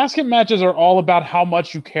 Casket matches are all about how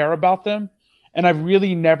much you care about them, and I've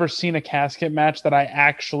really never seen a casket match that I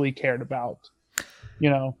actually cared about.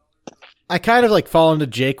 I kind of like fall into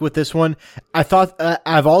Jake with this one. I thought out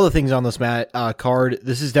of all the things on this card,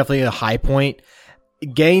 this is definitely a high point.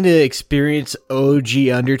 Getting to experience OG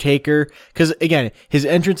Undertaker, because again, his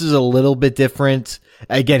entrance is a little bit different.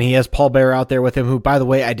 Again, he has Paul Bearer out there with him, who, by the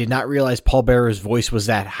way, I did not realize Paul Bearer's voice was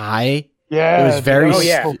that high. Yeah, it was very,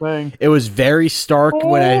 thing. it was very stark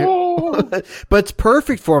when but it's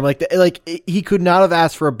perfect for him. Like he could not have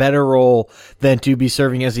asked for a better role than to be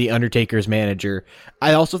serving as the Undertaker's manager.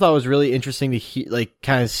 I also thought it was really interesting to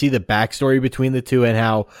kind of see the backstory between the two and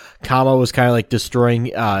how Kama was kind of like destroying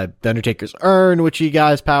the Undertaker's urn, which he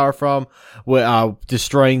got his power from,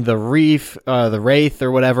 destroying the Wraith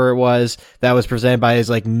or whatever it was that was presented by his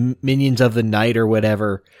like minions of the night or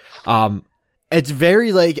whatever. It's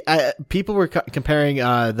very like people were comparing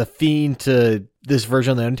the Fiend to this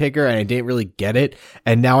version of the Undertaker, and I didn't really get it.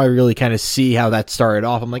 And now I really kind of see how that started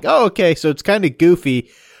off. I'm like, oh, okay, so it's kind of goofy,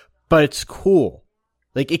 but it's cool.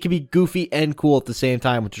 Like it can be goofy and cool at the same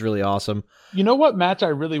time, which is really awesome. You know what match I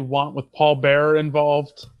really want with Paul Bearer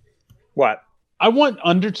involved? What? I want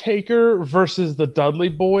Undertaker versus the Dudley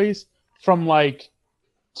Boys from like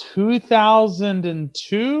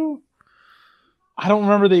 2002. I don't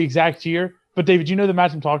remember the exact year. But David, you know the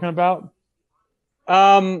match I'm talking about?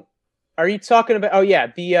 Are you talking about? Oh yeah,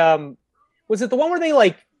 the was it the one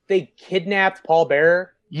where they kidnapped Paul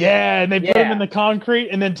Bearer? Yeah, and they put him in the concrete,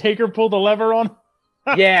 and then Taker pulled the lever on.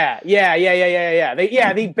 Yeah.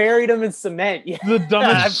 They buried him in cement. Yeah. The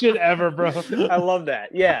dumbest shit ever, bro. I love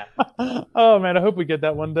that. Yeah. Oh man, I hope we get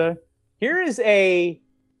that one day. Here is a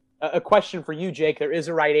question for you, Jake. There is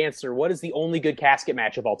a right answer. What is the only good casket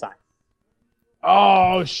match of all time?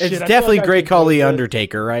 Oh shit! It's definitely Great Khali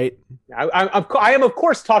Undertaker, right? I am of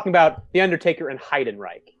course talking about the Undertaker and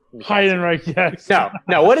Heidenreich. Heidenreich, yes.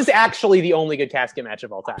 No. What is actually the only good casket match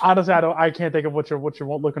of all time? Honestly, I can't think of what you're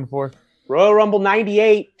looking for. Royal Rumble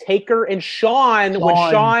 '98, Taker and Shawn.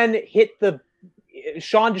 When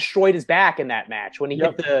Shawn destroyed his back in that match when he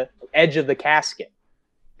hit the edge of the casket,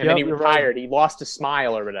 and then he retired. Right. He lost his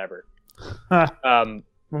smile or whatever. My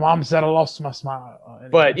mom said I lost my smile. Anyway.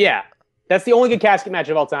 But yeah. That's the only good casket match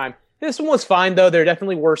of all time. This one was fine, though. There are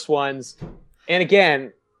definitely worse ones. And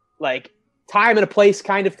again, like, time and a place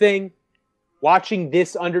kind of thing. Watching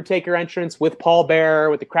this Undertaker entrance with Paul Bearer,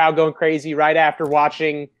 with the crowd going crazy right after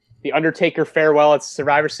watching the Undertaker farewell at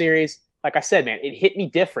Survivor Series. Like I said, man, it hit me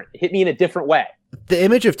different. It hit me in a different way. The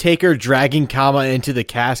image of Taker dragging Kama into the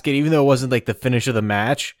casket, even though it wasn't like the finish of the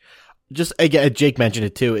match, just again, Jake mentioned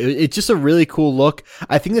it too. It's just a really cool look.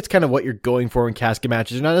 I think that's kind of what you're going for in casket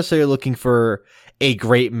matches. You're not necessarily looking for a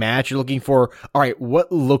great match. You're looking for, all right,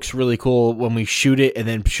 what looks really cool when we shoot it and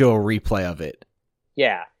then show a replay of it.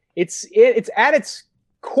 Yeah, it's at its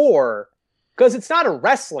core because it's not a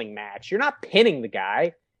wrestling match. You're not pinning the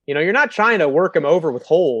guy. You're not trying to work him over with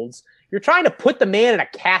holds. You're trying to put the man in a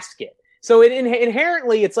casket. So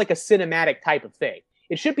inherently, it's like a cinematic type of thing.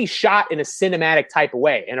 It should be shot in a cinematic type of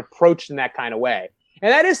way and approached in that kind of way.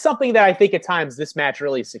 And that is something that I think at times this match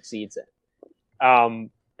really succeeds in.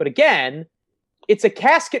 But again, it's a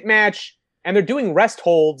casket match and they're doing rest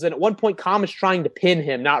holds. And at one point, Kama's trying to pin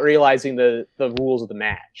him, not realizing the rules of the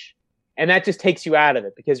match. And that just takes you out of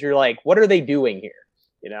it because you're like, what are they doing here?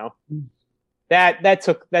 That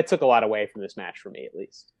took a lot away from this match for me, at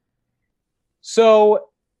least. So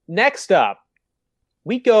next up,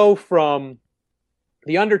 we go from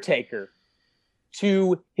The Undertaker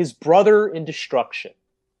to his brother in destruction.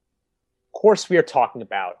 Of course, we are talking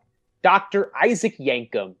about Dr. Isaac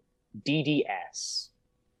Yankem, DDS.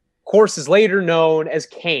 Of course, is later known as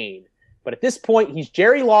Kane, but at this point, he's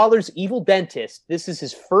Jerry Lawler's evil dentist. This is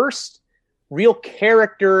his first real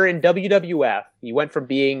character in WWF. He went from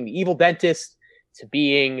being the evil dentist to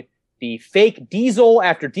being the fake Diesel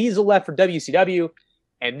after Diesel left for WCW,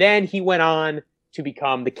 and then he went on to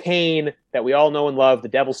become the Kane that we all know and love, the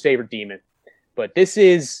Devil's favorite demon. But this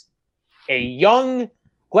is a young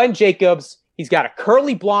Glenn Jacobs. He's got a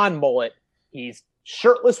curly blonde mullet. He's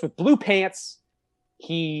shirtless with blue pants.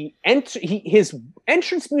 His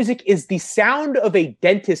entrance music is the sound of a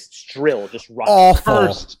dentist's drill just running.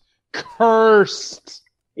 Awful. Cursed.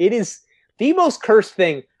 It is the most cursed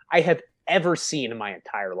thing I have ever seen in my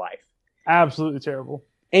entire life. Absolutely terrible.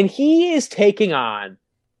 And he is taking on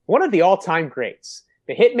one of the all-time greats,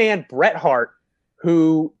 the Hitman Bret Hart,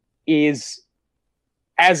 who is,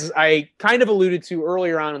 as I kind of alluded to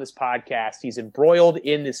earlier on in this podcast, he's embroiled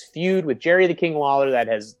in this feud with Jerry the King Lawler that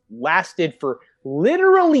has lasted for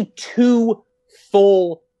literally 2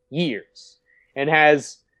 full years and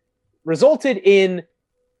has resulted in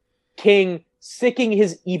King sicking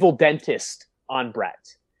his evil dentist on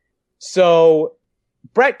Bret. So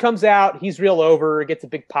Bret comes out, he's real over, gets a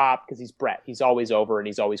big pop because he's Bret. He's always over and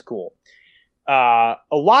he's always cool. A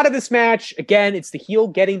lot of this match, again, it's the heel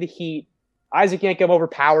getting the heat. Isaac Yankem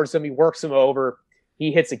overpowers him. He works him over.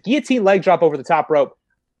 He hits a guillotine leg drop over the top rope.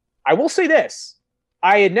 I will say this.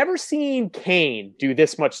 I had never seen Kane do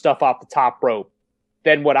this much stuff off the top rope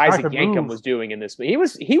than what Isaac could Yankem move. was doing in this. He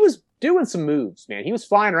was doing some moves, man. He was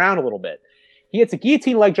flying around a little bit. He hits a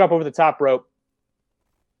guillotine leg drop over the top rope.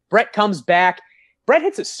 Brett comes back. Brett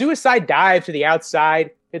hits a suicide dive to the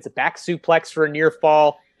outside, hits a back suplex for a near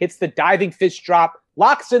fall, hits the diving fist drop,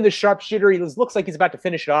 locks in the sharpshooter. He looks like he's about to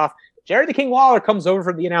finish it off. Jerry the King Lawler comes over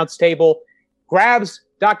from the announce table, grabs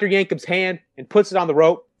Dr. Yankem's hand and puts it on the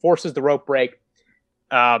rope, forces the rope break.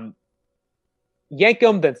 Yankem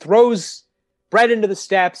then throws Brett into the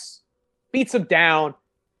steps, beats him down,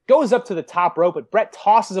 goes up to the top rope, but Brett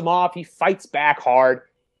tosses him off. He fights back hard.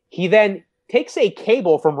 He then takes a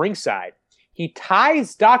cable from ringside. He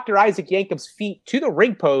ties Dr. Isaac Yankem's feet to the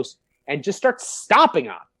ring post and just starts stomping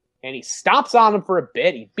on him. And he stomps on him for a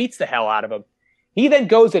bit. He beats the hell out of him. He then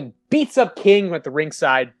goes and beats up King at the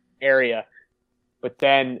ringside area, but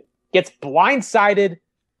then gets blindsided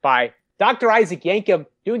by Dr. Isaac Yankem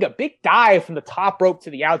doing a big dive from the top rope to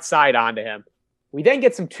the outside onto him. We then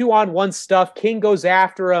get some 2-on-1 stuff. King goes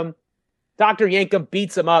after him. Dr. Yankem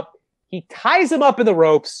beats him up. He ties him up in the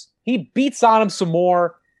ropes. He beats on him some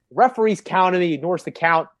more. Referee's counting. He ignores the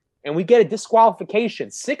count. And we get a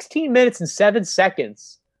disqualification. 16 minutes and 7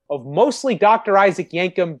 seconds of mostly Dr. Isaac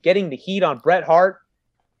Yankem getting the heat on Bret Hart.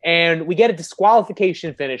 And we get a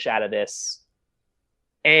disqualification finish out of this.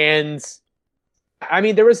 And, I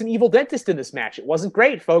mean, there was an evil dentist in this match. It wasn't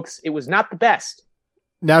great, folks. It was not the best.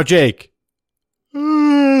 Now, Jake. Bro,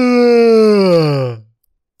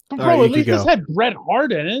 right, at least this had Bret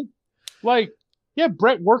Hart in it. Like, yeah,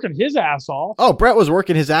 Bret working his ass off. Oh, Bret was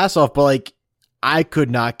working his ass off, but like, I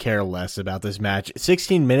could not care less about this match.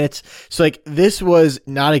 16 minutes. So like, this was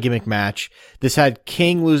not a gimmick match. This had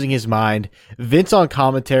King losing his mind, Vince on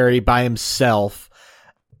commentary by himself.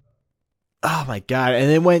 Oh my God.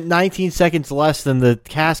 And it went 19 seconds less than the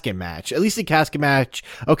casket match. At least the casket match,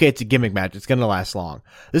 okay, it's a gimmick match. It's going to last long.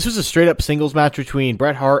 This was a straight up singles match between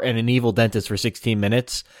Bret Hart and an evil dentist for 16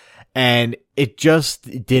 minutes. And it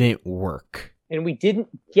just didn't work. And we didn't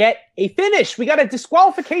get a finish. We got a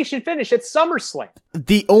disqualification finish at SummerSlam.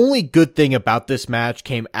 The only good thing about this match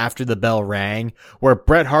came after the bell rang, where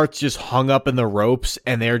Bret Hart's just hung up in the ropes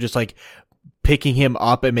and they're just like picking him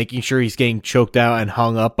up and making sure he's getting choked out and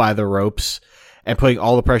hung up by the ropes and putting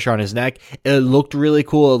all the pressure on his neck. It looked really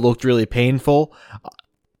cool. It looked really painful.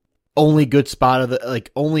 Only good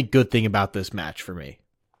thing about this match for me.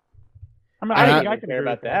 I mean, I I don't can care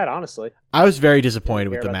about that, honestly. I was very disappointed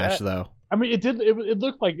with the about match that. though. I mean, it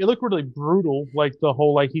looked really brutal. Like the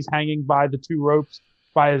whole, like he's hanging by the two ropes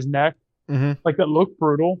by his neck. Mm-hmm. Like that looked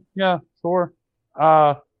brutal. Yeah, sure.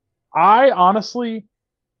 I honestly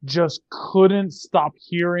just couldn't stop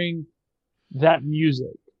hearing that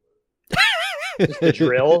music. Just the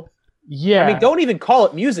drill. Yeah. I mean, don't even call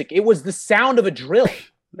it music. It was the sound of a drill.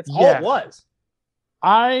 That's all it was.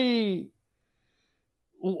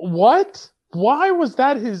 What? Why was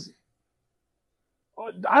that his?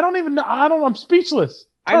 I don't even know. I'm speechless.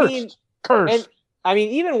 Cursed. And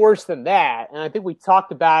even worse than that, and I think we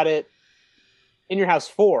talked about it in Your House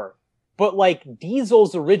 4, but like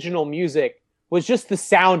Diesel's original music was just the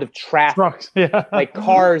sound of traffic. Trucks, yeah. Like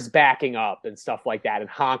cars backing up and stuff like that and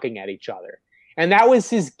honking at each other. And that was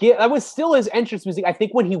still his entrance music. I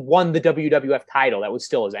think when he won the WWF title, that was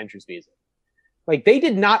still his entrance music. Like they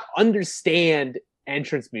did not understand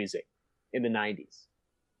entrance music in the 90s.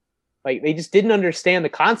 Like they just didn't understand the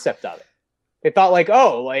concept of it. They thought like,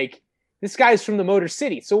 oh, like this guy's from the Motor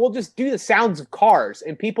City, so we'll just do the sounds of cars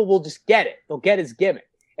and people will just get it. They'll get his gimmick.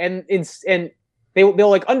 And they'll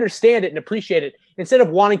like understand it and appreciate it instead of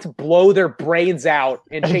wanting to blow their brains out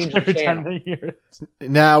and change the channel.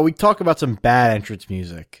 Now we talk about some bad entrance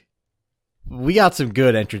music. We got some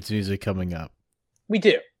good entrance music coming up. We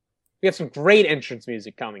do. We have some great entrance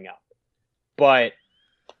music coming up. But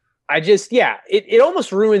it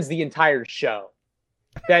almost ruins the entire show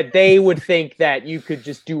that they would think that you could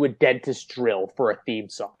just do a dentist drill for a theme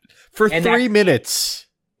song. For 3 minutes.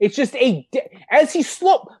 It's just as he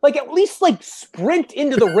at least sprint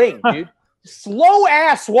into the ring, dude. Slow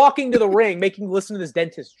ass walking to the ring, making you listen to this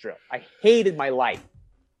dentist drill. I hated my life.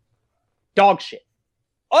 Dog shit.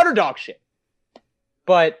 Utter dog shit.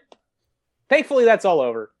 But thankfully that's all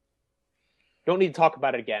over. Don't need to talk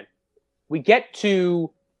about it again. We get to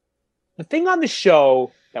the thing on the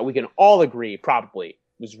show that we can all agree probably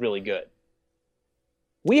was really good.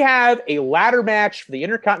 We have a ladder match for the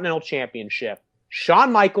Intercontinental Championship.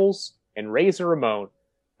 Shawn Michaels and Razor Ramon.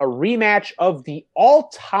 A rematch of the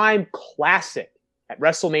all-time classic at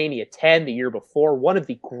WrestleMania 10 the year before. One of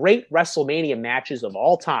the great WrestleMania matches of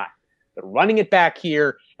all time. They're running it back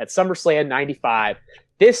here at SummerSlam 95.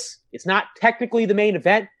 This is not technically the main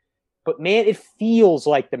event, but man, it feels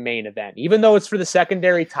like the main event. Even though it's for the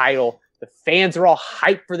secondary title, the fans are all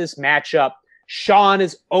hyped for this matchup. Shawn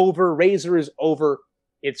is over. Razor is over.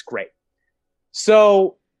 It's great.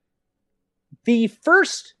 So the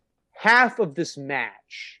first half of this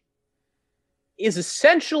match is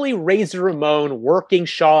essentially Razor Ramon working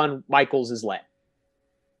Shawn Michaels' leg.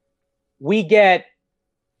 We get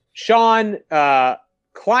Shawn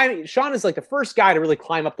climbing. Shawn is like the first guy to really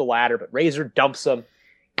climb up the ladder, but Razor dumps him,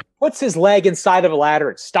 puts his leg inside of a ladder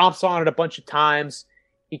and stomps on it a bunch of times.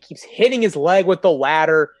 He keeps hitting his leg with the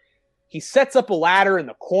ladder. He sets up a ladder in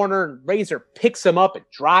the corner, and Razor picks him up and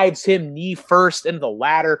drives him knee first into the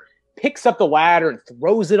ladder, picks up the ladder and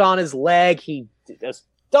throws it on his leg. He just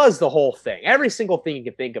does the whole thing. Every single thing you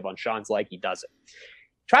can think of on Shawn's leg, he does it.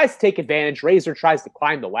 Tries to take advantage. Razor tries to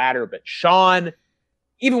climb the ladder, but Shawn,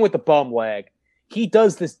 even with the bum leg, he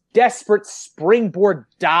does this desperate springboard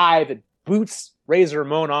dive and boots Razor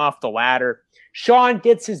Ramon off the ladder. Shawn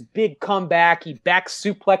gets his big comeback. He back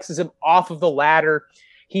suplexes him off of the ladder.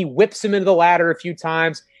 He whips him into the ladder a few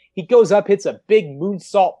times. He goes up, hits a big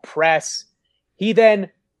moonsault press. He then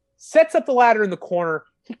sets up the ladder in the corner.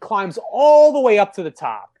 He climbs all the way up to the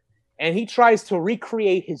top, and he tries to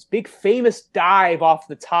recreate his big famous dive off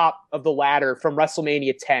the top of the ladder from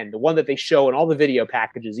WrestleMania 10, the one that they show in all the video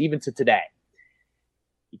packages, even to today.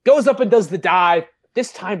 He goes up and does the dive.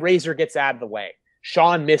 This time, Razor gets out of the way.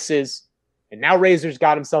 Shawn misses, and now Razor's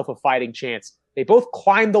got himself a fighting chance. They both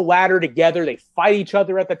climb the ladder together. They fight each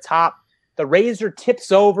other at the top. The Razor tips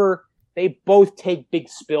over. They both take big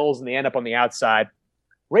spills, and they end up on the outside.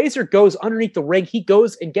 Razor goes underneath the ring. He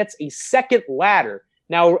goes and gets a second ladder.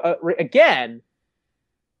 Now, again,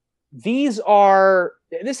 this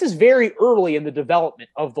is very early in the development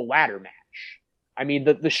of the ladder match. I mean,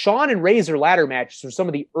 the Shawn and Razor ladder matches are some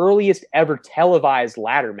of the earliest ever televised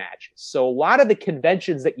ladder matches. So a lot of the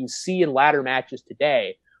conventions that you see in ladder matches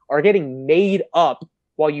today are getting made up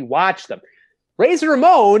while you watch them. Razor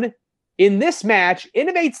Ramon, in this match,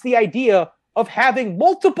 innovates the idea of having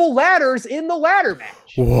multiple ladders in the ladder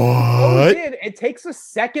match. What? Goes in and takes a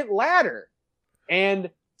second ladder. And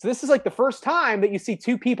so this is like the first time that you see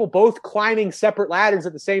two people both climbing separate ladders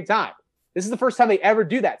at the same time. This is the first time they ever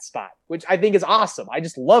do that spot, which I think is awesome. I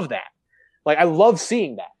just love that. Like, I love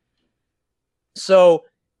seeing that. So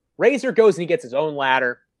Razor goes and he gets his own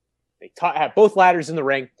ladder. They have both ladders in the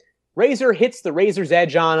ring. Razor hits the Razor's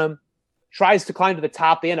Edge on him, tries to climb to the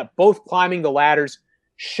top. They end up both climbing the ladders.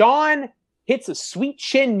 Shawn hits a sweet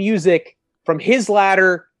chin music from his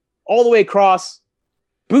ladder all the way across,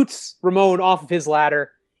 boots Ramon off of his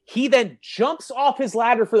ladder. He then jumps off his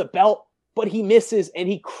ladder for the belt, but he misses and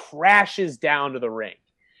he crashes down to the ring.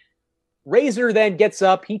 Razor then gets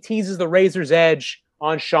up. He teases the Razor's Edge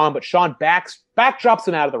on Shawn, but Shawn backdrops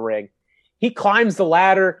him out of the ring. He climbs the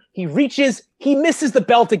ladder. He reaches. He misses the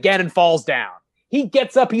belt again and falls down. He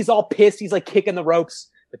gets up. He's all pissed. He's like kicking the ropes,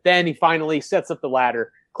 but then he finally sets up the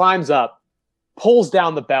ladder, climbs up, pulls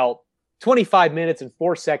down the belt. 25 minutes and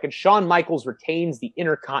 4 seconds. Shawn Michaels retains the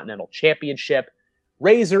Intercontinental Championship.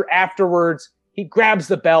 Razor afterwards, he grabs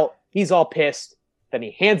the belt. He's all pissed. Then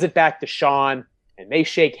he hands it back to Shawn, and they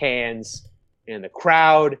shake hands, and the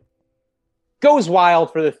crowd goes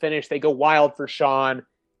wild for the finish. They go wild for Shawn.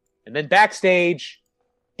 And then backstage,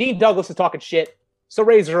 Dean Douglas is talking shit, so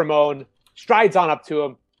Razor Ramon strides on up to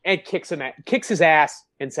him and kicks his ass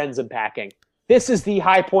and sends him packing. This is the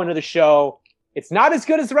high point of the show. It's not as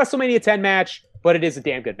good as the WrestleMania 10 match, but it is a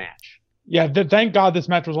damn good match. Yeah, thank God this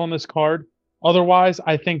match was on this card. Otherwise,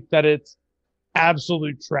 I think that it's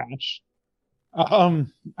absolute trash. I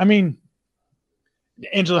mean,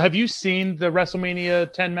 Angela, have you seen the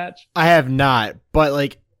WrestleMania 10 match? I have not, but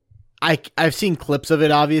like I've seen clips of it,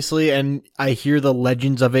 obviously, and I hear the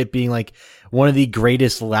legends of it being like one of the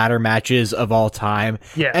greatest ladder matches of all time.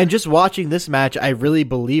 Yeah. And just watching this match, I really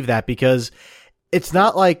believe that, because it's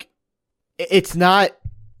not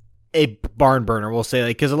a barn burner, we'll say,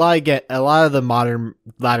 like, because a lot of the modern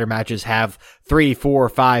ladder matches have 3, 4,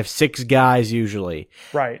 5, 6 guys usually.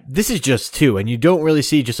 Right. This is just 2, and you don't really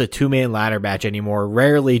see just a 2-man ladder match anymore.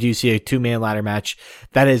 Rarely do you see a 2-man ladder match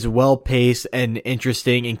that is well paced and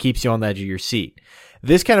interesting and keeps you on the edge of your seat.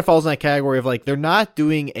 This kind of falls in that category of like, they're not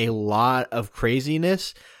doing a lot of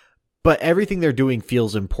craziness, but everything they're doing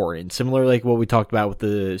feels important. Similar like what we talked about with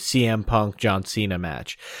the CM Punk John Cena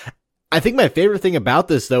match. I think my favorite thing about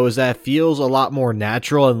this, though, is that it feels a lot more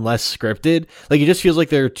natural and less scripted. Like, it just feels like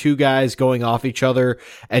there are two guys going off each other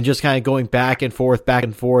and just kind of going back and forth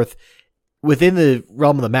within the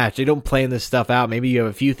realm of the match. They don't plan this stuff out. Maybe you have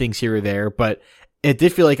a few things here or there, but it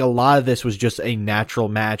did feel like a lot of this was just a natural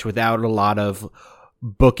match without a lot of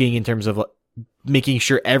booking in terms of making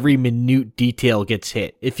sure every minute detail gets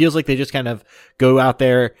hit. It feels like they just kind of go out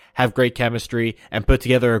there, have great chemistry, and put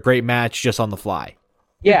together a great match just on the fly.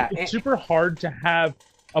 Yeah. It's super hard to have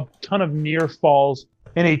a ton of near falls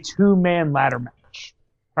in a 2-man ladder match.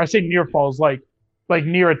 Or I say near falls like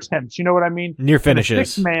near attempts. You know what I mean? Near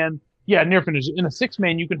finishes. In a 6-man, near finishes. In a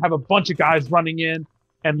 6-man, you can have a bunch of guys running in,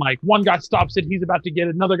 and like one guy stops it, he's about to get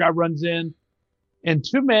it, another guy runs in. And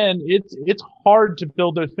 2-man, it's hard to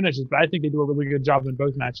build those finishes, but I think they do a really good job in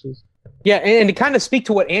both matches. Yeah, and to kind of speak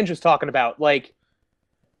to what Andrew's talking about, like,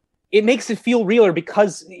 it makes it feel realer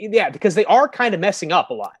because they are kind of messing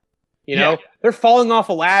up a lot. You know, they're falling off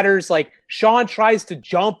of ladders. Like, Sean tries to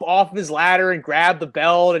jump off of his ladder and grab the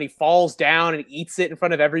belt, and he falls down and eats it in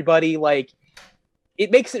front of everybody. Like,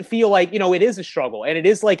 it makes it feel like, you know, it is a struggle, and it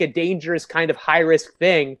is like a dangerous kind of high-risk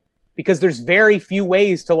thing because there's very few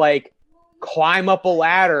ways to, like, climb up a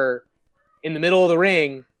ladder in the middle of the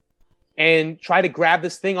ring and try to grab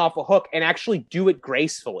this thing off a hook and actually do it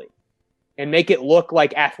gracefully and make it look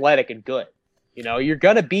like athletic and good. You know, you're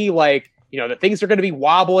going to be like, you know, the things are going to be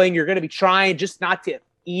wobbling. You're going to be trying just not to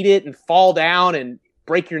eat it and fall down and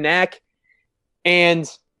break your neck. And,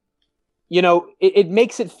 you know, it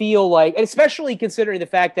makes it feel like, and especially considering the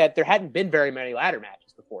fact that there hadn't been very many ladder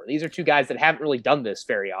matches before. These are two guys that haven't really done this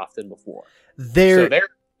very often before.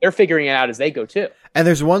 They're figuring it out as they go too. And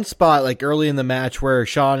there's one spot like early in the match where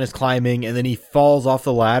Sean is climbing and then he falls off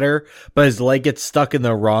the ladder, but his leg gets stuck in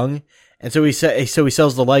the rung. And so he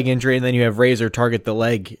sells the leg injury, and then you have Razor target the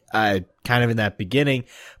leg, kind of in that beginning.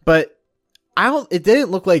 But it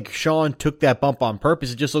didn't look like Sean took that bump on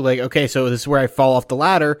purpose. It just looked like, okay, so this is where I fall off the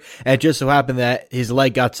ladder. And it just so happened that his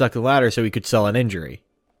leg got stuck in the ladder so he could sell an injury.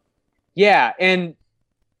 Yeah. And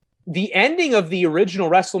the ending of the original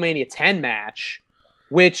WrestleMania 10 match,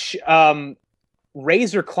 which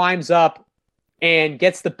Razor climbs up and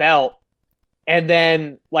gets the belt, and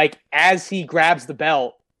then like as he grabs the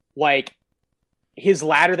belt, like his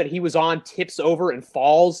ladder that he was on tips over and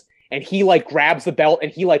falls, and he like grabs the belt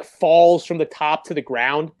and he like falls from the top to the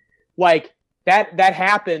ground. Like that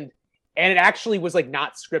happened, and it actually was like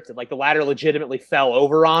not scripted. Like the ladder legitimately fell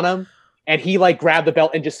over on him, and he like grabbed the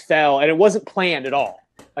belt and just fell, and it wasn't planned at all.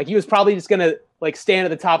 Like he was probably just gonna like stand at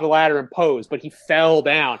the top of the ladder and pose, but he fell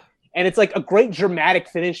down. And it's like a great dramatic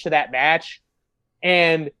finish to that match.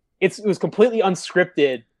 And it was completely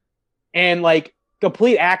unscripted and like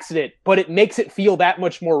complete accident, but it makes it feel that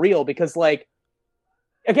much more real because, like,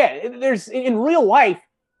 again, there's in real life,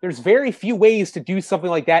 there's very few ways to do something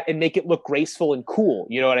like that and make it look graceful and cool.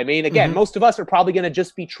 You know what I mean? Again, most of us are probably going to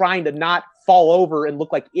just be trying to not fall over and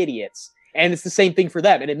look like idiots. And it's the same thing for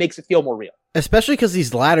them, and it makes it feel more real. Especially because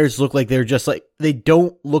these ladders look like they're just like, they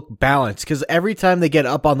don't look balanced. Because every time they get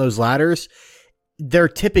up on those ladders, they're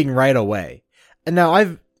tipping right away. And now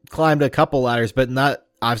I've climbed a couple ladders, but not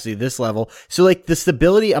obviously this level. So like the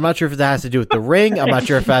stability, I'm not sure if that has to do with the ring. I'm not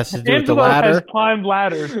sure if it has to do with the ladder. Has climbed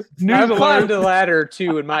ladders. I've climbed a ladder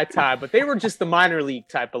too in my time, but they were just the minor league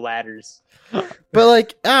type of ladders. But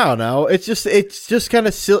like, I don't know. It's just kind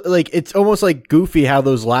of silly. Like, it's almost like goofy how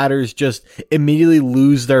those ladders just immediately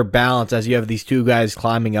lose their balance as you have these two guys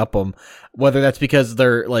climbing up them. Whether that's because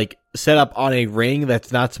they're like set up on a ring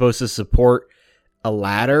that's not supposed to support a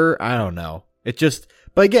ladder. I don't know. It just,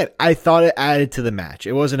 but again, I thought it added to the match.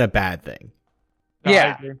 It wasn't a bad thing.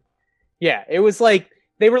 Yeah. Yeah. It was like,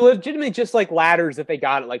 they were legitimately just like ladders that they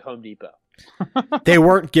got at like Home Depot. They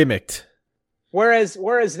weren't gimmicked. Whereas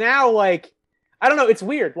now, like, I don't know, it's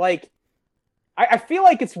weird. Like, I feel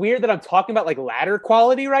like it's weird that I'm talking about like ladder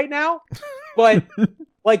quality right now, but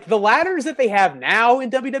like the ladders that they have now in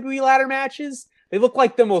WWE ladder matches, they look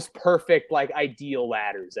like the most perfect, like ideal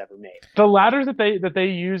ladders ever made. The ladders that they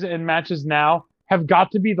use in matches now have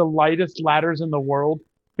got to be the lightest ladders in the world,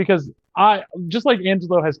 because I, just like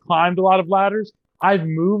Angelo has climbed a lot of ladders, I've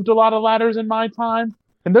moved a lot of ladders in my time,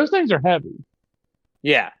 and those things are heavy.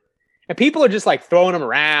 Yeah. And people are just like throwing them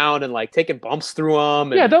around and like taking bumps through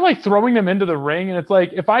them. And... yeah, they're like throwing them into the ring. And it's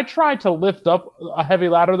like, if I try to lift up a heavy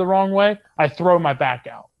ladder the wrong way, I throw my back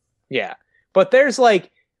out. Yeah. But there's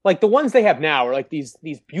like the ones they have now are like these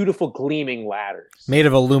beautiful gleaming ladders. Made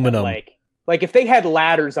of aluminum. Like if they had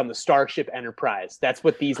ladders on the Starship Enterprise, that's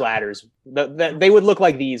what these ladders, they would look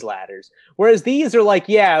like these ladders. Whereas these are like,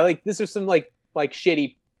 yeah, like this is some like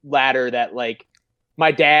shitty ladder that like, my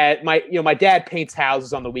dad paints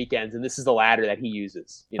houses on the weekends, and this is the ladder that he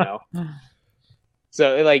uses, you know?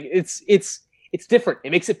 So like, it's different. It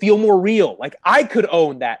makes it feel more real. Like I could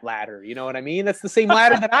own that ladder. You know what I mean? That's the same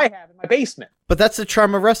ladder that I have in my basement. But that's the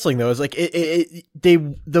charm of wrestling though. Is like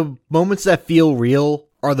the moments that feel real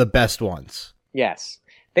are the best ones. Yes.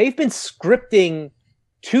 They've been scripting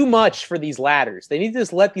too much for these ladders. They need to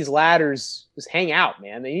just let these ladders just hang out,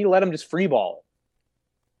 man. They need to let them just free ball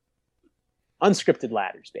it. Unscripted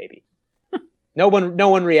ladders, baby. No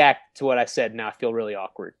one react to what I said. Now I feel really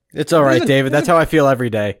awkward. It's all right, David. That's how I feel every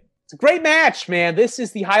day. It's a great match, man. This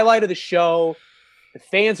is the highlight of the show. The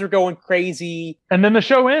fans are going crazy. And then the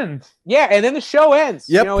show ends. Yeah, and then the show ends.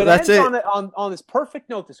 Yep, It ends on this perfect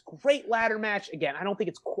note, this great ladder match. Again, I don't think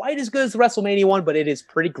it's quite as good as the WrestleMania one, but it is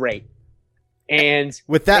pretty great. And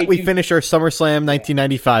with that, we finish our SummerSlam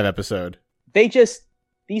 1995 episode.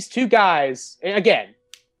 These two guys, and again,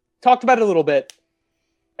 talked about it a little bit,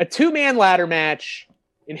 a two-man ladder match,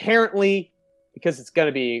 inherently, because it's going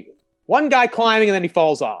to be one guy climbing and then he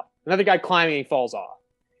falls off. Another guy climbing and he falls off.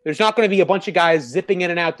 There's not going to be a bunch of guys zipping in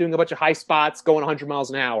and out, doing a bunch of high spots, going 100 miles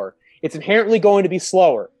an hour. It's inherently going to be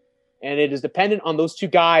slower. And it is dependent on those two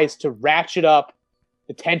guys to ratchet up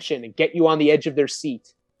the tension and get you on the edge of their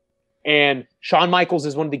seat. And Shawn Michaels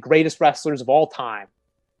is one of the greatest wrestlers of all time.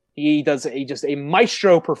 He does just a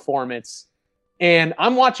maestro performance. And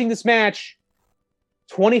I'm watching this match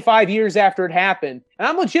 25 years after it happened, and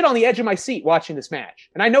I'm legit on the edge of my seat watching this match.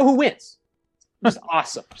 And I know who wins. Just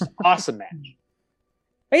awesome. Just awesome match.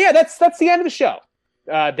 And yeah, that's the end of the show.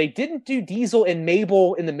 They didn't do Diesel and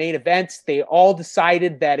Mabel in the main event. They all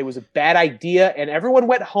decided that it was a bad idea, and everyone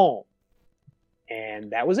went home.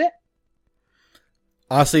 And that was it.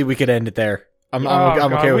 Honestly, we could end it there. I'm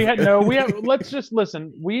okay with it. Let's just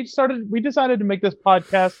listen. We decided to make this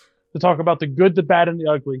podcast to talk about the good, the bad, and the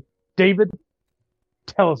ugly. David,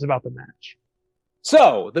 tell us about the match.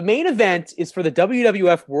 So, the main event is for the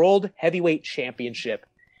WWF World Heavyweight Championship.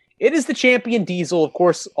 It is the champion Diesel, of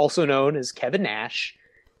course, also known as Kevin Nash,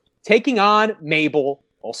 taking on Mabel,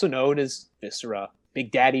 also known as Viscera,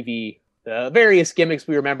 Big Daddy V, the various gimmicks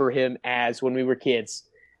we remember him as when we were kids.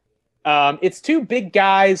 It's two big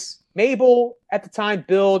guys. Mabel, at the time,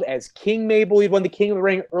 billed as King Mabel. He'd won the King of the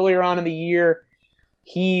Ring earlier on in the year.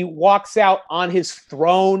 He walks out on his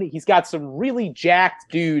throne. He's got some really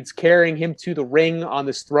jacked dudes carrying him to the ring on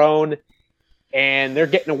this throne, and they're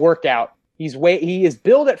getting a workout. He is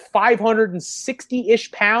billed at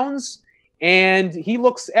 560-ish pounds, and he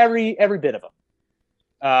looks every bit of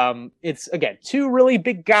him. It's, again, two really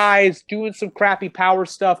big guys doing some crappy power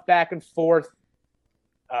stuff back and forth.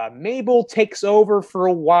 Mabel takes over for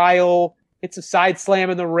a while, hits a side slam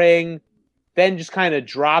in the ring, then just kind of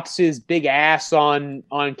drops his big ass on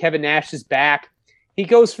Kevin Nash's back. He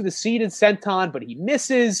goes for the seated senton, but he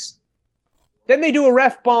misses. Then they do a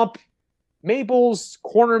ref bump. Mabel's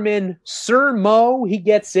cornerman, Sir Mo, he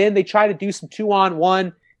gets in. They try to do some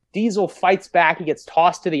 2-on-1. Diesel fights back. He gets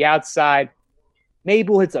tossed to the outside.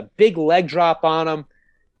 Mabel hits a big leg drop on him.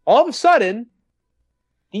 All of a sudden,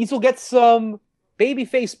 Diesel gets some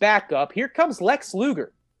babyface backup. Here comes Lex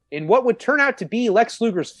Luger in what would turn out to be Lex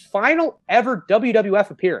Luger's final ever WWF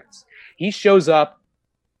appearance. He shows up,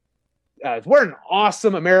 wearing an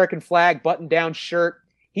awesome American flag button-down shirt.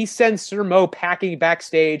 He sends Sir Mo packing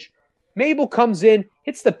backstage. Mabel comes in,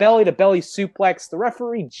 hits the belly-to-belly suplex. The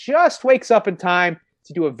referee just wakes up in time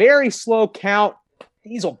to do a very slow count.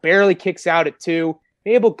 Diesel barely kicks out at 2.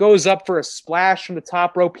 Mabel goes up for a splash from the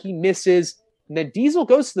top rope. He misses. And then Diesel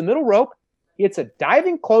goes to the middle rope. He hits a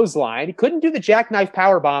diving clothesline. He couldn't do the jackknife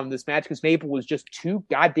powerbomb in this match because Mabel was just too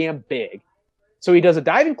goddamn big. So he does a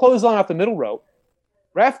diving clothesline off the middle rope.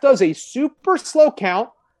 Ref does a super slow count,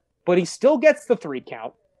 but he still gets the 3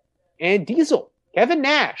 count. And Diesel, Kevin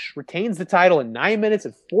Nash, retains the title in 9 minutes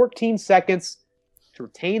and 14 seconds to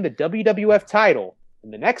retain the WWF title.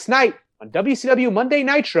 And the next night on WCW Monday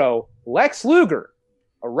Nitro, Lex Luger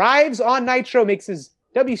arrives on Nitro, makes his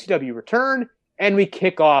WCW return, and we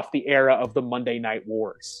kick off the era of the Monday Night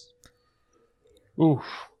Wars. Oof.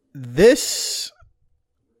 This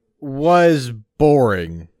was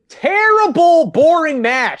boring. Terrible, boring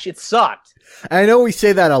match. It sucked. I know we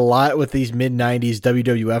say that a lot with these mid-90s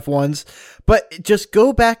WWF ones, but just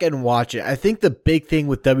go back and watch it. I think the big thing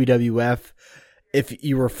with WWF, if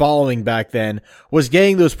you were following back then, was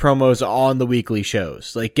getting those promos on the weekly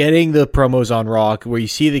shows. Like getting the promos on Raw where you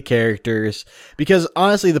see the characters. Because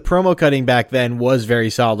honestly, the promo cutting back then was very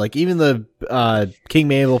solid. Like even the King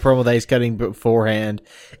Mabel promo that he's cutting beforehand,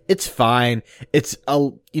 it's fine. It's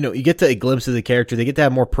you get a glimpse of the character. They get to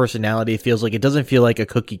have more personality. It feels like it doesn't feel like a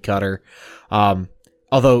cookie cutter.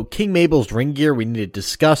 Although King Mabel's ring gear we need to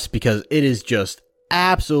discuss because it is just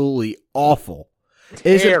absolutely awful.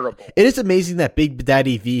 Terrible. It is amazing that Big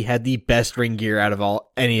Daddy V had the best ring gear out of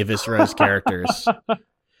any of Viscera's characters.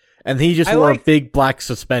 And he just wore big black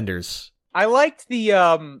suspenders. I liked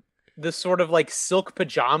the sort of like silk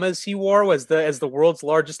pajamas he wore as the world's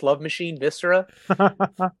largest love machine, Viscera.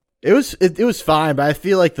 It was fine, but I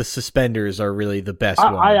feel like the suspenders are really the best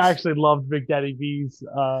ones. I actually loved Big Daddy V's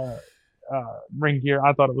ring gear.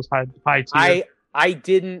 I thought it was high tier. I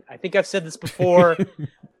didn't. I think I've said this before.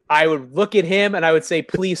 I would look at him and I would say,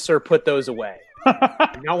 "Please, sir, put those away.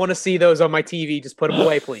 I don't want to see those on my TV. Just put them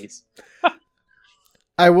away, please."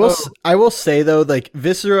 I will say though, like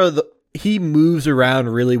Viscera, he moves around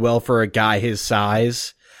really well for a guy his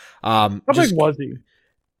size. How big was he?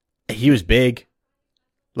 He was big.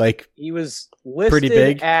 Like he was listed pretty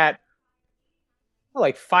big at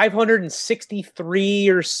like 563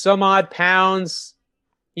 or some odd pounds.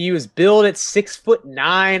 He was billed at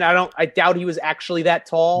 6'9". I doubt he was actually that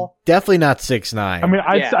tall. Definitely not 6'9". I mean,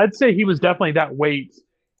 I'd say he was definitely that weight.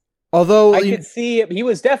 Although I could see he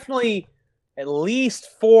was definitely at least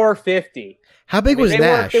 450. How big was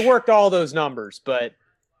Nash? They worked all those numbers, but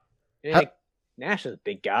Nash is a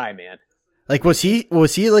big guy, man. Like was he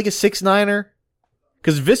like a 6'9"er?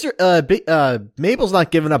 Because Mabel's not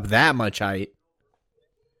giving up that much height.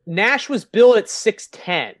 Nash was billed at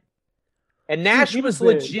 6'10", and Nash was big.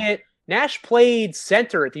 legit. Nash played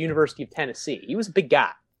center at the University of Tennessee. He was a big guy.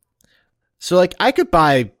 So like I could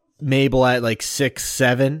buy Mabel at like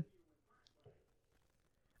 6'7".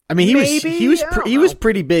 I mean, he was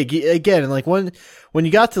pretty big. Again, like when you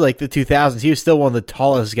got to like the 2000s, he was still one of the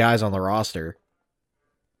tallest guys on the roster.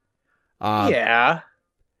 Yeah.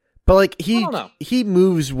 But like he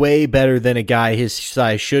moves way better than a guy his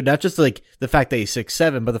size should. Not just like the fact that he's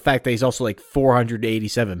 6'7", but the fact that he's also like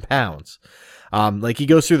 487 pounds. Like he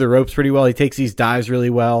goes through the ropes pretty well. He takes these dives really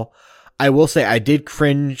well. I will say I did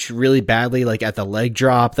cringe really badly, like at the leg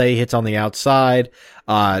drop that he hits on the outside.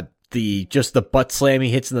 The butt slam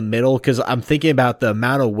he hits in the middle, because I'm thinking about the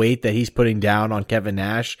amount of weight that he's putting down on Kevin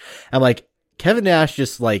Nash. I'm like, Kevin Nash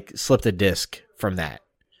just like slipped a disc from that,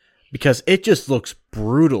 because it just looks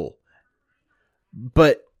brutal.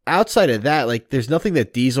 But outside of that, like there's nothing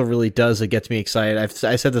that Diesel really does that gets me excited.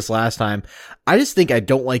 I said this last time. I just think I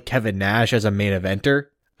don't like Kevin Nash as a main eventer.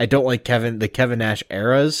 I don't like the Kevin Nash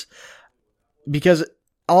eras, because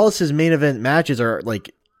all of his main event matches are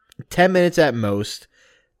like 10 minutes at most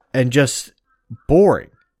and just boring.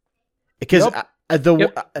 Because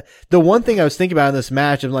the one thing I was thinking about in this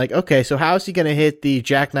match, I'm like, okay, so how is he going to hit the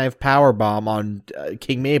jackknife powerbomb on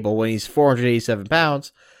King Mabel when he's 487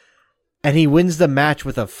 pounds? And he wins the match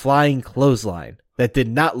with a flying clothesline that did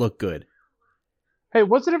not look good. Hey,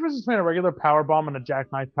 what's the difference between a regular powerbomb and a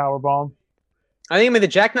jackknife powerbomb? I think the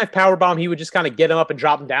jackknife powerbomb, he would just kind of get him up and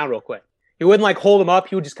drop him down real quick. He wouldn't like hold him up.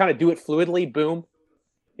 He would just kind of do it fluidly. Boom.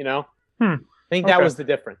 You know? I think that was the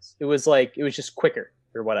difference. It was just quicker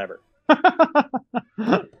or whatever.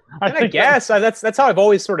 I guess that's how I've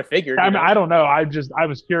always sort of figured. I mean, I don't know. I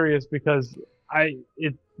was curious because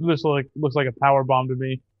it looks like a powerbomb to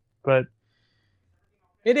me. But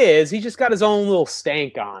it is. He just got his own little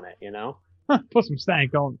stank on it, you know? Put some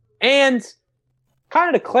stank on. And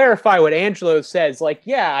kind of to clarify what Angelo says, like,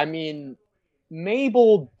 yeah, I mean,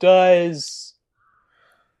 Mabel does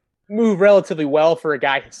move relatively well for a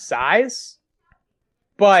guy his size,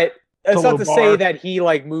 but it's not to say that he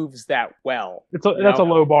like moves that well. That's a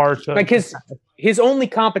low bar to like his only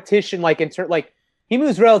competition, like he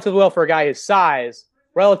moves relatively well for a guy his size,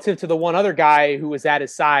 relative to the one other guy who was at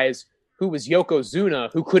his size, who was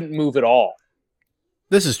Yokozuna, who couldn't move at all.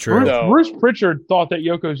 This is true. Bruce Pritchard thought that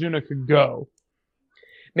Yokozuna could go.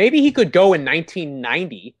 Maybe he could go in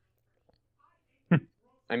 1990.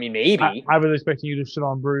 I mean, maybe. I was expecting you to shit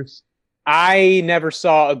on Bruce. I never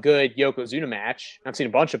saw a good Yokozuna match. I've seen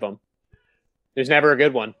a bunch of them. There's never a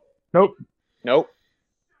good one. Nope.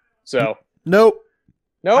 So. Nope.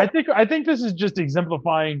 I think this is just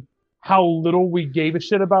exemplifying how little we gave a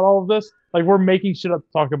shit about all of this. Like, we're making shit up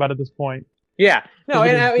to talk about at this point. Yeah. No,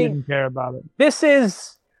 and I mean, didn't care about it. This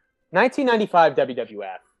is 1995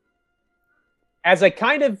 WWF. As I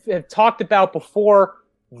kind of have talked about before,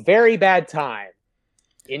 very bad time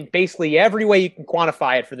in basically every way you can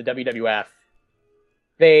quantify it for the WWF.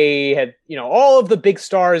 They had, all of the big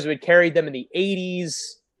stars who had carried them in the 80s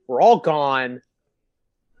were all gone.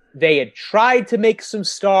 They had tried to make some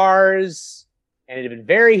stars, and it had been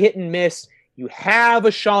very hit and miss. You have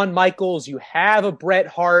a Shawn Michaels, you have a Bret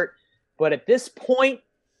Hart, but at this point,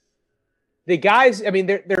 the guys, I mean,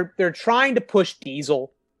 they're trying to push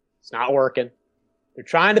Diesel. It's not working. They're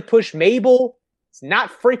trying to push Mabel. It's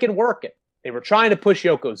not freaking working. They were trying to push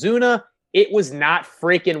Yokozuna. It was not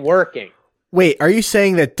freaking working. Wait, are you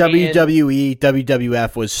saying that WWE,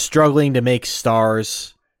 WWF was struggling to make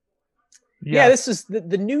stars? Yeah, this is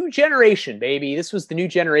the new generation, baby. This was the new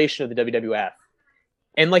generation of the WWF.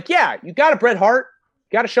 And you got a Bret Hart,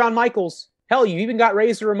 you got a Shawn Michaels. Hell, you even got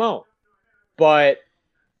Razor Ramon. But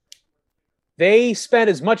they spent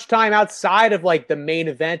as much time outside of like the main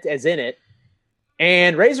event as in it.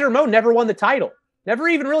 And Razor Ramon never won the title, never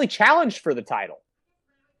even really challenged for the title.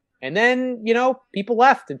 And then, people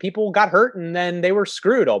left and people got hurt, and then they were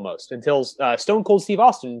screwed almost until Stone Cold Steve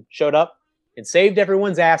Austin showed up and saved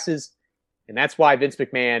everyone's asses. And that's why Vince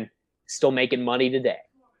McMahon is still making money today.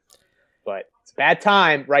 But it's a bad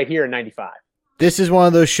time right here in 95. This is one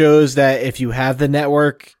of those shows that if you have the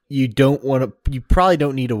network, you probably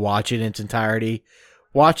don't need to watch it in its entirety.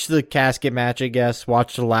 Watch the casket match, I guess.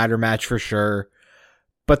 Watch the ladder match for sure.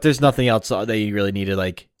 But there's nothing else that you really need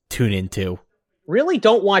to tune into. Really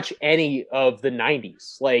don't watch any of the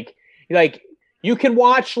 90s. Like you can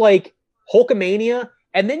watch Hulkamania,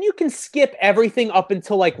 and then you can skip everything up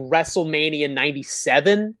until WrestleMania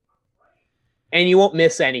 97, and you won't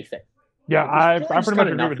miss anything. Yeah, I pretty much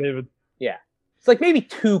agree with David. Yeah. It's maybe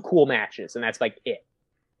 2 cool matches, and that's it.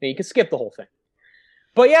 And you can skip the whole thing.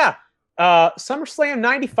 But yeah, SummerSlam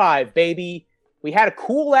 95, baby. We had a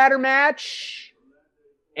cool ladder match,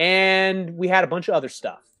 and we had a bunch of other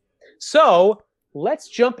stuff. So let's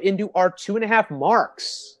jump into our 2.5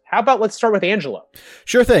 marks. How about let's start with Angelo?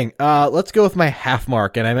 Sure thing. Let's go with my half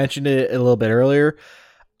mark, and I mentioned it a little bit earlier.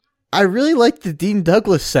 I really liked the Dean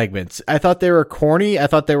Douglas segments. I thought they were corny. I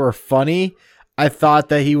thought they were funny. I thought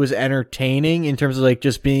that he was entertaining in terms of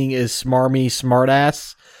just being his smarmy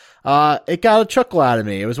smartass. It got a chuckle out of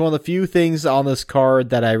me. It was one of the few things on this card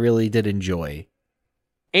that I really did enjoy.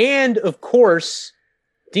 And of course,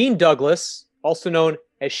 Dean Douglas, also known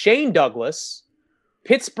as Shane Douglas,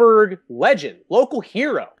 Pittsburgh legend, local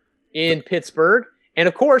hero in Pittsburgh. And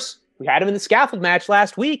of course, we had him in the scaffold match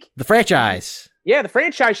last week. The franchise. Yeah, the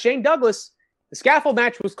franchise, Shane Douglas. The scaffold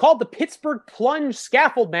match was called the Pittsburgh Plunge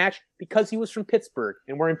Scaffold Match because he was from Pittsburgh,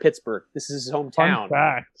 and we're in Pittsburgh. This is his hometown. Fun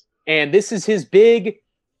fact. And this is his big,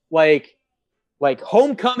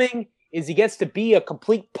 homecoming, is he gets to be a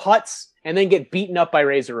complete putz and then get beaten up by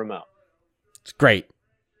Razor Ramon. It's great.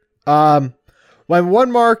 My one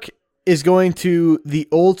mark is going to the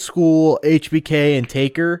old school HBK and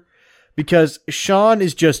Taker, because Sean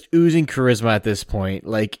is just oozing charisma at this point.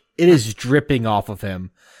 It is dripping off of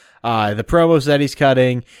him. The promos that he's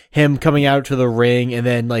cutting, him coming out to the ring and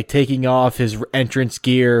then taking off his entrance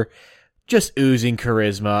gear, just oozing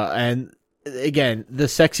charisma. And again, the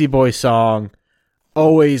Sexy Boy song,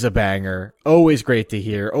 always a banger, always great to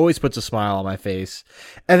hear, always puts a smile on my face.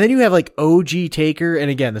 And then you have OG Taker,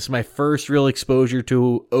 and again, this is my first real exposure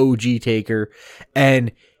to OG Taker,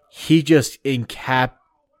 and he just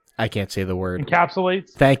I can't say the word.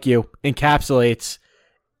 Encapsulates. Thank you. Encapsulates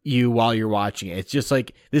you while you're watching it. It's just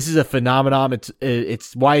this is a phenomenon.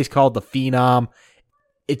 It's why he's called the Phenom.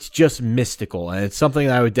 It's just mystical, and it's something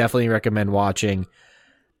that I would definitely recommend watching.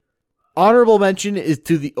 Honorable mention is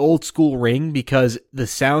to the old school ring, because the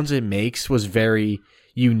sounds it makes was very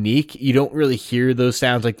unique. You don't really hear those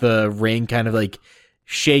sounds, the ring kind of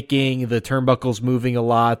shaking, the turnbuckles moving a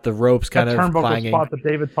lot, the ropes kind of turnbuckle clanging. Spot that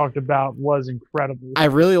David talked about was incredible. I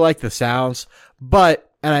really like the sounds,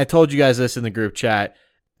 but, and I told you guys this in the group chat,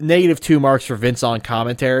 -2 marks for Vince on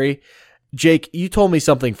commentary. Jake, you told me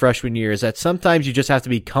something freshman year, is that sometimes you just have to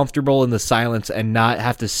be comfortable in the silence and not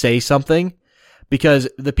have to say something, because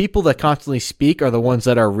the people that constantly speak are the ones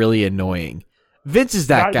that are really annoying. Vince is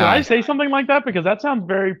that guy. Did I say something like that? Because that sounds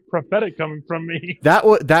very prophetic coming from me.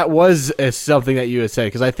 That was something that you had said,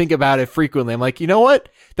 because I think about it frequently. I'm like, you know what?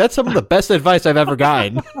 That's some of the best advice I've ever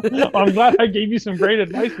gotten. I'm glad I gave you some great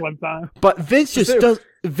advice one time. But Vince just does.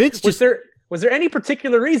 Vince just. Was there any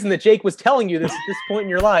particular reason that Jake was telling you this at this point in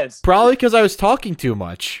your lives? Probably because I was talking too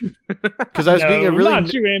much. Because I was being a really.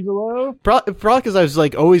 Not you, Angelo. Probably because I was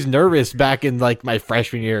always nervous back in my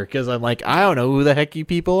freshman year. Because I'm I don't know who the heck you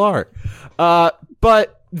people are.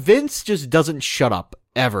 But Vince just doesn't shut up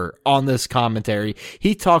ever on this commentary.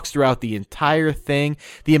 He talks throughout the entire thing.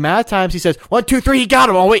 The amount of times he says 1, 2, 3, he got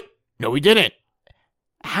him. Oh wait, no, he didn't.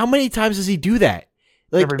 How many times does he do that?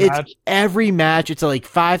 Every match. It's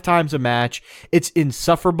 5 times a match. It's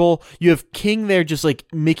insufferable. You have King there just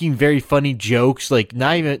making very funny jokes.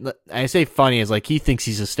 Not even, I say funny as he thinks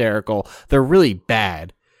he's hysterical. They're really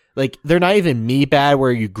bad. They're not even me bad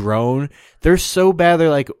where you groan. They're so bad.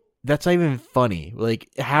 They're that's not even funny.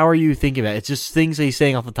 How are you thinking about it? It's just things that he's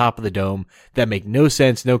saying off the top of the dome that make no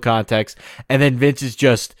sense, no context. And then Vince is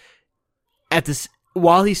just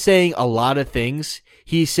while he's saying a lot of things,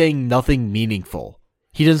 he's saying nothing meaningful.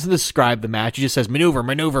 He doesn't describe the match. He just says, maneuver,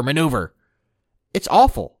 maneuver, maneuver. It's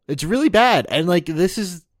awful. It's really bad. And this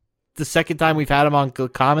is the second time we've had him on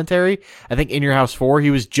commentary. I think In Your House 4,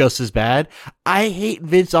 he was just as bad. I hate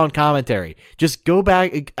Vince on commentary. Just go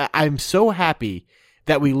back. I'm so happy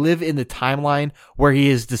that we live in the timeline where he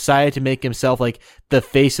has decided to make himself like the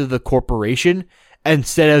face of the corporation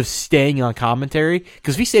instead of staying on commentary.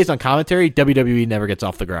 Because if he stays on commentary, WWE never gets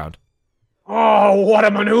off the ground. Oh, what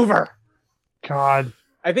a maneuver! God.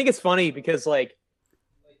 I think it's funny because, like,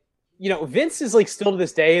 you know, Vince is, like, still to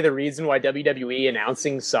this day the reason why WWE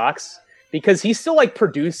announcing sucks. Because he still, like,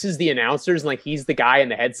 produces the announcers and, like, he's the guy in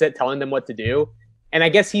the headset telling them what to do. And I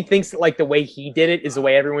guess he thinks that, like, the way he did it is the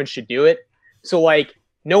way everyone should do it. So, like,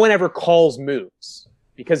 no one ever calls moves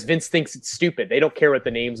because Vince thinks it's stupid. They don't care what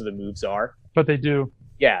the names of the moves are. But they do.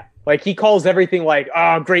 Yeah. Like, he calls everything, like,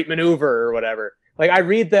 oh, great maneuver or whatever. Like, I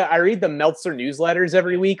read the Meltzer newsletters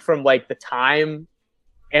every week from, like, the Time,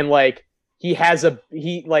 and, like, he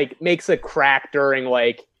makes a crack during,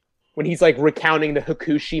 like, when he's, like, recounting the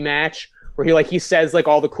Hakushi match, where he says, like,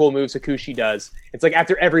 all the cool moves Hakushi does. It's like,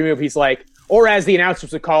 after every move, he's like, or as the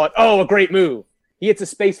announcers would call it, oh, a great move. He hits a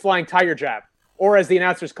space-flying tiger jab. Or as the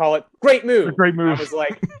announcers call it, great move. A great move. I was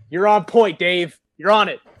like, you're on point, Dave. You're on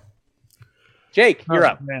it. Jake, you're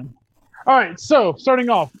up. Man. All right, so starting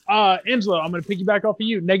off, Angelo, I'm going to piggyback off of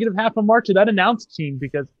you. Negative half a mark to that announced team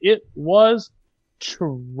because it was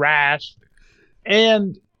trash.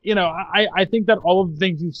 And, you know, I think that all of the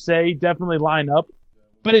things you say definitely line up,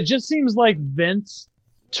 but it just seems like Vince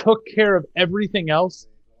took care of everything else,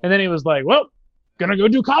 and then he was like, well, gonna go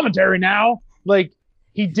do commentary now. Like,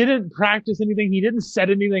 he didn't practice anything. He didn't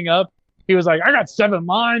set anything up. He was like, I got 7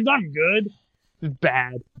 lines. I'm good. It's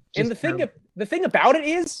bad. And the thing about it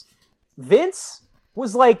is, Vince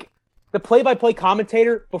was like the play-by-play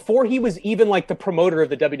commentator before he was even like the promoter of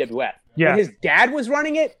the WWF. Yeah. When his dad was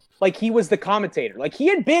running it, like he was the commentator. Like he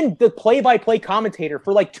had been the play-by-play commentator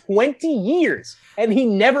for like 20 years, and he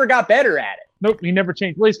never got better at it. Nope, he never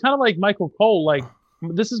changed. Well, he's kind of like Michael Cole. Like,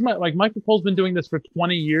 this is Michael Cole's been doing this for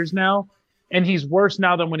 20 years now, and he's worse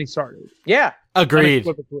now than when he started. Yeah. Agreed.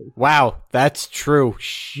 Wow, that's true.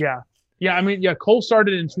 Yeah. Yeah, I mean, yeah, Cole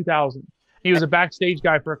started in 2000. He was a backstage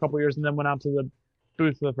guy for a couple years and then went out to the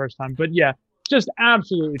booth for the first time. But yeah, just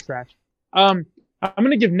absolutely trash. I'm going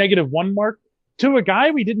to give -1 mark to a guy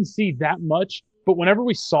we didn't see that much, but whenever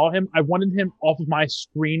we saw him, I wanted him off of my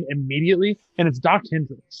screen immediately, and it's Doc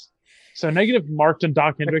Hendricks. So negative mark to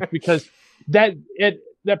Doc Hendricks because that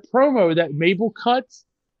promo that Mabel cuts,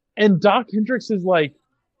 and Doc Hendricks is like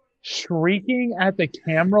shrieking at the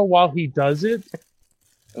camera while he does it.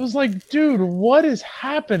 It was like, dude, what is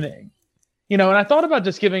happening? You know, and I thought about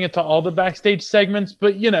just giving it to all the backstage segments,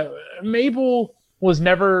 but, you know, Mabel was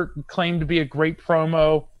never claimed to be a great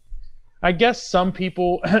promo. I guess some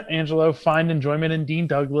people, Angelo, find enjoyment in Dean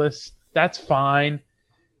Douglas. That's fine.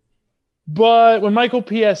 But when Michael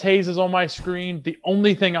P.S. Hayes is on my screen, the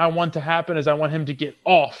only thing I want to happen is I want him to get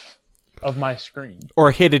off of my screen.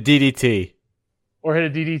 Or hit a DDT.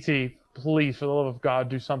 Please, for the love of God,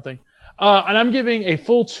 do something. And I'm giving a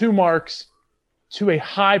full 2 marks to a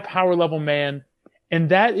high power level man, and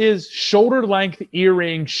that is shoulder length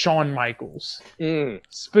earring Shawn Michaels.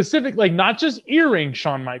 Specific, like not just earring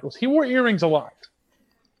Shawn Michaels. He wore earrings a lot.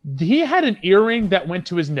 He had an earring that went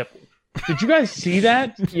to his nipple. Did you guys see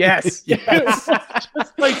that? Yes. Yes.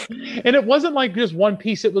 Just like, and it wasn't like just one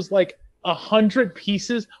piece. It was like 100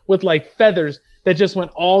 pieces with like feathers that just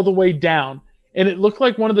went all the way down. And it looked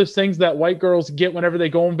like one of those things that white girls get whenever they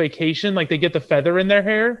go on vacation. Like they get the feather in their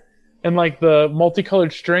hair and like the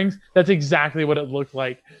multicolored strings. That's exactly what it looked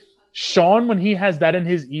like. Shawn, when he has that in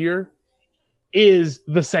his ear, is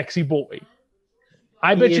the sexy boy.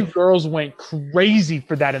 I bet you girls went crazy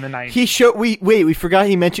for that in the 90s. He showed we forgot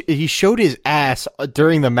he showed his ass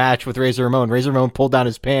during the match with Razor Ramon. Razor Ramon pulled down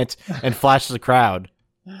his pants and flashed the crowd.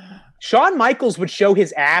 Shawn Michaels would show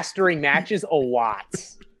his ass during matches a lot.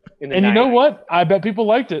 And you know what? I bet people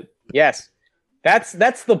liked it. Yes.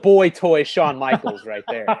 That's the boy toy Shawn Michaels right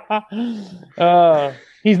there.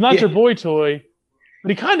 He's not your boy toy, but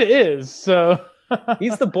he kind of is. So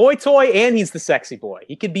he's the boy toy and he's the sexy boy.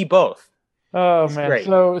 He could be both. Oh, He's man. great.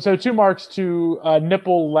 So 2 marks to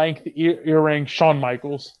nipple length earring Shawn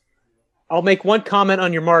Michaels. I'll make one comment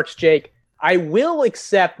on your marks, Jake. I will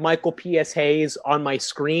accept Michael P.S. Hayes on my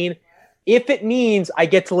screen if it means I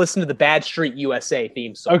get to listen to the Bad Street USA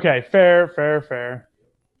theme song. Okay, fair.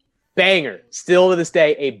 Banger. Still to this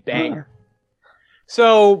day, a banger.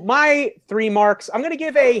 So my 3 marks, I'm going to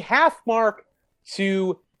give a half mark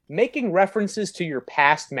to making references to your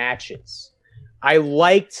past matches. I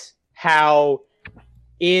liked how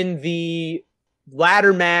in the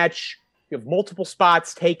ladder match, you have multiple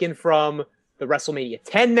spots taken from the WrestleMania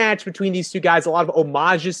 10 match between these two guys, a lot of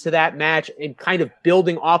homages to that match and kind of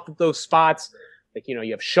building off of those spots. Like, you know,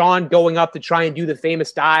 you have Shawn going up to try and do the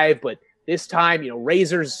famous dive, but this time, you know,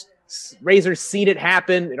 Razor's Razor's seen it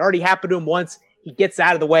happen. It already happened to him once. He gets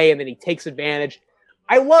out of the way and then he takes advantage.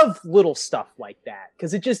 I love little stuff like that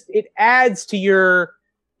because it adds to your,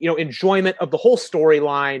 enjoyment of the whole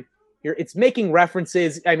storyline. It's making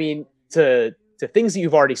references, to things that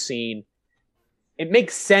you've already seen. It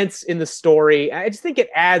makes sense in the story. I just think it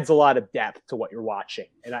adds a lot of depth to what you're watching.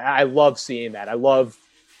 And I love seeing that. I love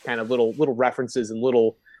kind of little references and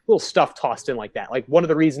little stuff tossed in like that. Like one of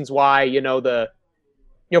the reasons why,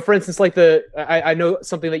 for instance, like I know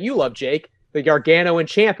something that you love, Jake, the Gargano and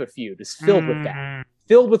Ciampa feud is filled with that.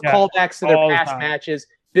 Filled with callbacks to their past matches,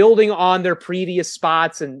 building on their previous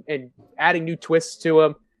spots and adding new twists to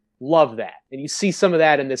them. Love that. And you see some of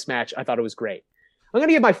that in this match. I thought it was great. I'm going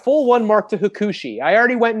to give my full 1 mark to Hakushi. I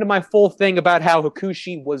already went into my full thing about how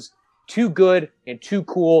Hakushi was too good and too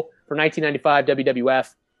cool for 1995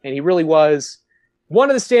 WWF. And he really was one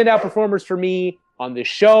of the standout performers for me on this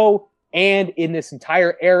show and in this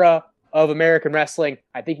entire era of American wrestling.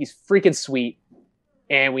 I think he's freaking sweet.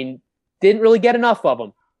 And we didn't really get enough of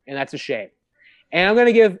him. And that's a shame. And I'm going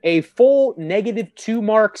to give a full -2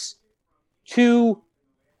 marks to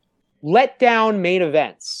letdown main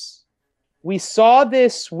events. We saw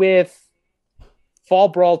this with Fall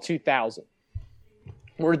Brawl 2000,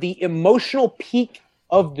 where the emotional peak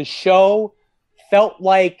of the show felt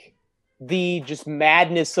like the just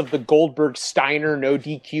madness of the Goldberg-Steiner no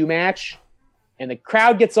DQ match. And the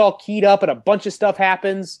crowd gets all keyed up and a bunch of stuff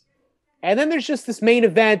happens. And then there's just this main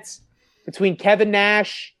event between Kevin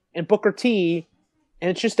Nash and Booker T, and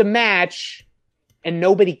it's just a match and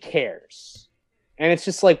nobody cares. And it's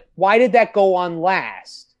just like, why did that go on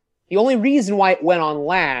last? The only reason why it went on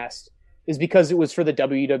last is because it was for the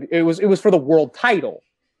WW. It was for the world title.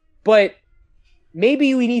 But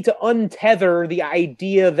maybe we need to untether the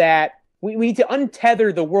idea that we need to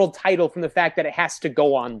untether the world title from the fact that it has to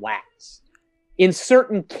go on last in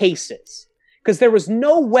certain cases. Because there was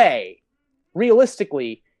no way,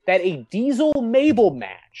 realistically, that a Diesel Mabel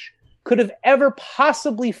match could have ever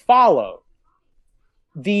possibly followed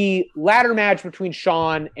the ladder match between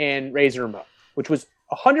Shawn and Razor Ramon, which was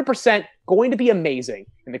 100% going to be amazing,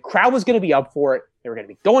 and the crowd was going to be up for it. They were going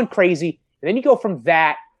to be going crazy, and then you go from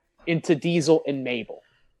that into Diesel and Mabel.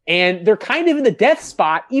 And they're kind of in the death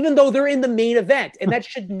spot, even though they're in the main event, and that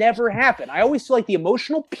should never happen. I always feel like the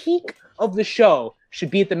emotional peak of the show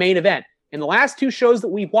should be at the main event. In the last 2 shows that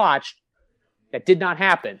we've watched, that did not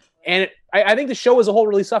happen. And I think the show as a whole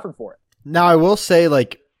really suffered for it. Now, I will say,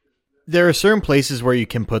 there are certain places where you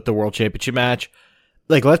can put the World Championship match.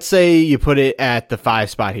 Let's say you put it at the 5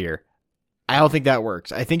 spot here. I don't think that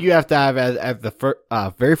works. I think you have to have it at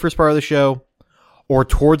the very first part of the show or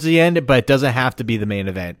towards the end, but it doesn't have to be the main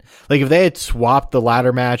event. If they had swapped the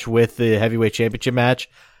ladder match with the Heavyweight Championship match,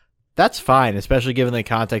 that's fine, especially given the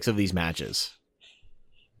context of these matches.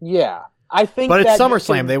 Yeah. I think But it's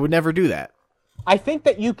SummerSlam. They would never do that. I think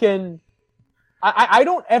that you can... I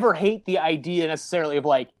don't ever hate the idea necessarily of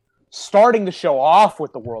starting the show off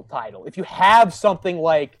with the world title. If you have something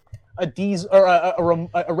like a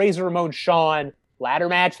Razor Ramon Shawn ladder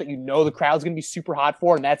match that the crowd's going to be super hot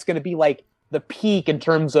for, and that's going to be the peak in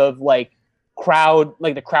terms of the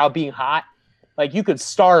crowd being hot. You could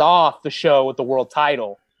start off the show with the world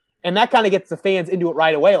title, and that kind of gets the fans into it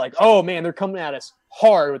right away. Oh man, they're coming at us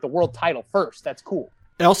hard with the world title first. That's cool.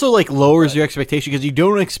 It also lowers your expectation because you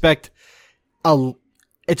don't expect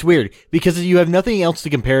it's weird because you have nothing else to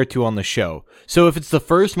compare it to on the show. So if it's the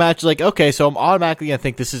first match, okay, so I'm automatically going to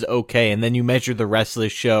think this is okay. And then you measure the rest of the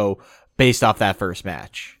show based off that first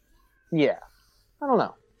match. Yeah. I don't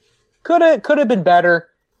know. Could have been better.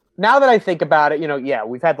 Now that I think about it,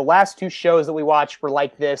 we've had the last 2 shows that we watched were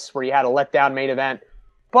like this, where you had a letdown main event.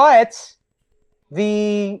 But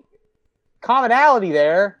the commonality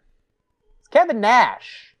there is Kevin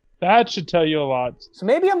Nash. That should tell you a lot. So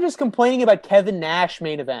maybe I'm just complaining about Kevin Nash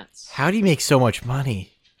main events. How do you make so much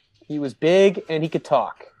money? He was big and he could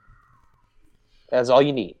talk. That's all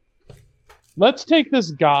you need. Let's take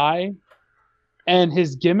this guy, and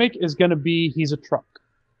his gimmick is going to be he's a truck.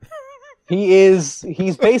 He's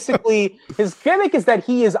basically, his gimmick is that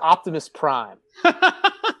he is Optimus Prime.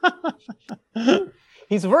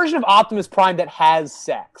 He's a version of Optimus Prime that has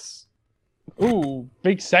sex. Ooh,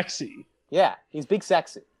 big sexy. Yeah, he's big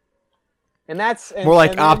sexy. And that's... More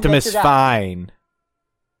like Optimus Fine.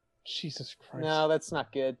 Jesus Christ. No, that's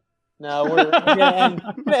not good. No, we're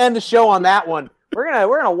gonna end the show on that one. We're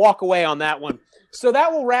gonna walk away on that one. So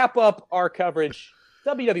that will wrap up our coverage.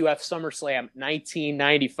 WWF SummerSlam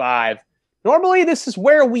 1995. Normally, this is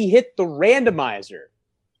where we hit the randomizer.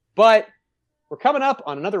 But we're coming up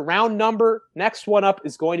on another round number. Next one up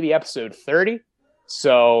is going to be episode 30.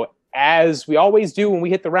 So as we always do when we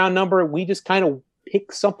hit the round number, we just kind of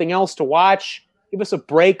pick something else to watch. Give us a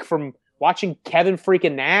break from watching Kevin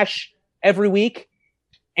freaking Nash every week.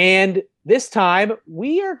 And this time,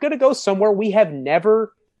 we are going to go somewhere we have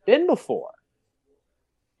never been before.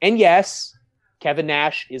 And yes, Kevin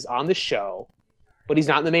Nash is on the show, but he's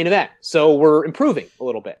not in the main event. So we're improving a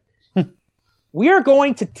little bit. We are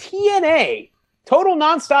going to TNA, Total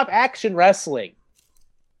Nonstop Action Wrestling.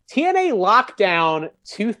 TNA Lockdown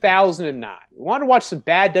 2009. We wanted to watch some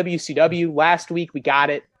bad WCW. Last week, we got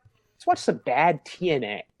it. Let's watch some bad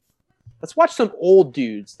TNA. Let's watch some old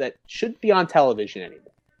dudes that shouldn't be on television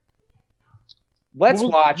anymore. Let's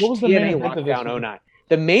watch TNA Lockdown 09.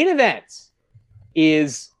 The main event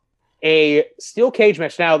is a steel cage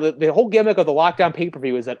match. Now, the whole gimmick of the Lockdown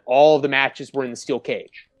pay-per-view is that all of the matches were in the steel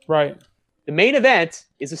cage. Right. The main event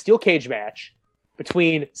is a steel cage match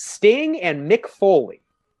between Sting and Mick Foley.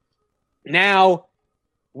 Now,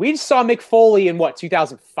 we saw Mick Foley in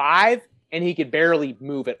 2005, and he could barely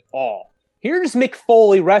move at all. Here's Mick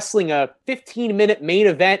Foley wrestling a 15-minute main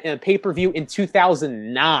event in a pay-per-view in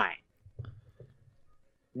 2009.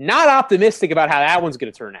 Not optimistic about how that one's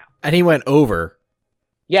going to turn out. And he went over.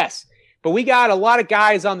 Yes, but we got a lot of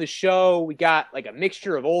guys on the show. We got like a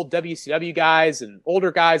mixture of old WCW guys and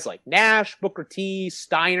older guys like Nash, Booker T,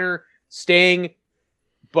 Steiner, Sting.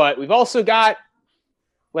 But we've also got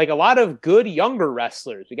like a lot of good younger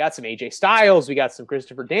wrestlers. We got some AJ Styles. We got some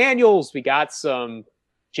Christopher Daniels. We got some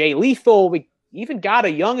Jay Lethal. We even got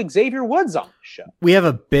a young Xavier Woods on the show. We have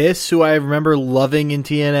Abyss, who I remember loving in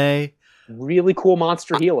TNA. Really cool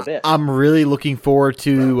monster heel Abyss. I'm really looking forward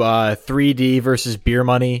to 3D versus Beer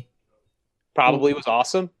Money. Probably was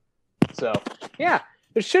awesome. So, yeah,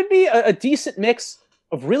 there should be a decent mix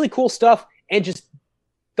of really cool stuff and just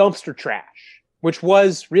dumpster trash, which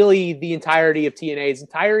was really the entirety of TNA's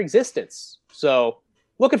entire existence. So,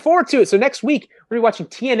 looking forward to it. So, next week, we're going to be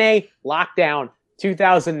watching TNA Lockdown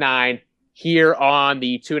 2009 here on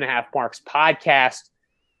the 2.5 Marks podcast.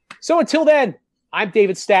 So, until then, I'm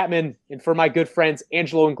David Statman, and for my good friends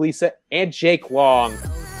Angelo Inglisa and Jake Long,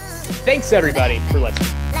 thanks everybody for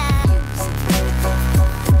listening.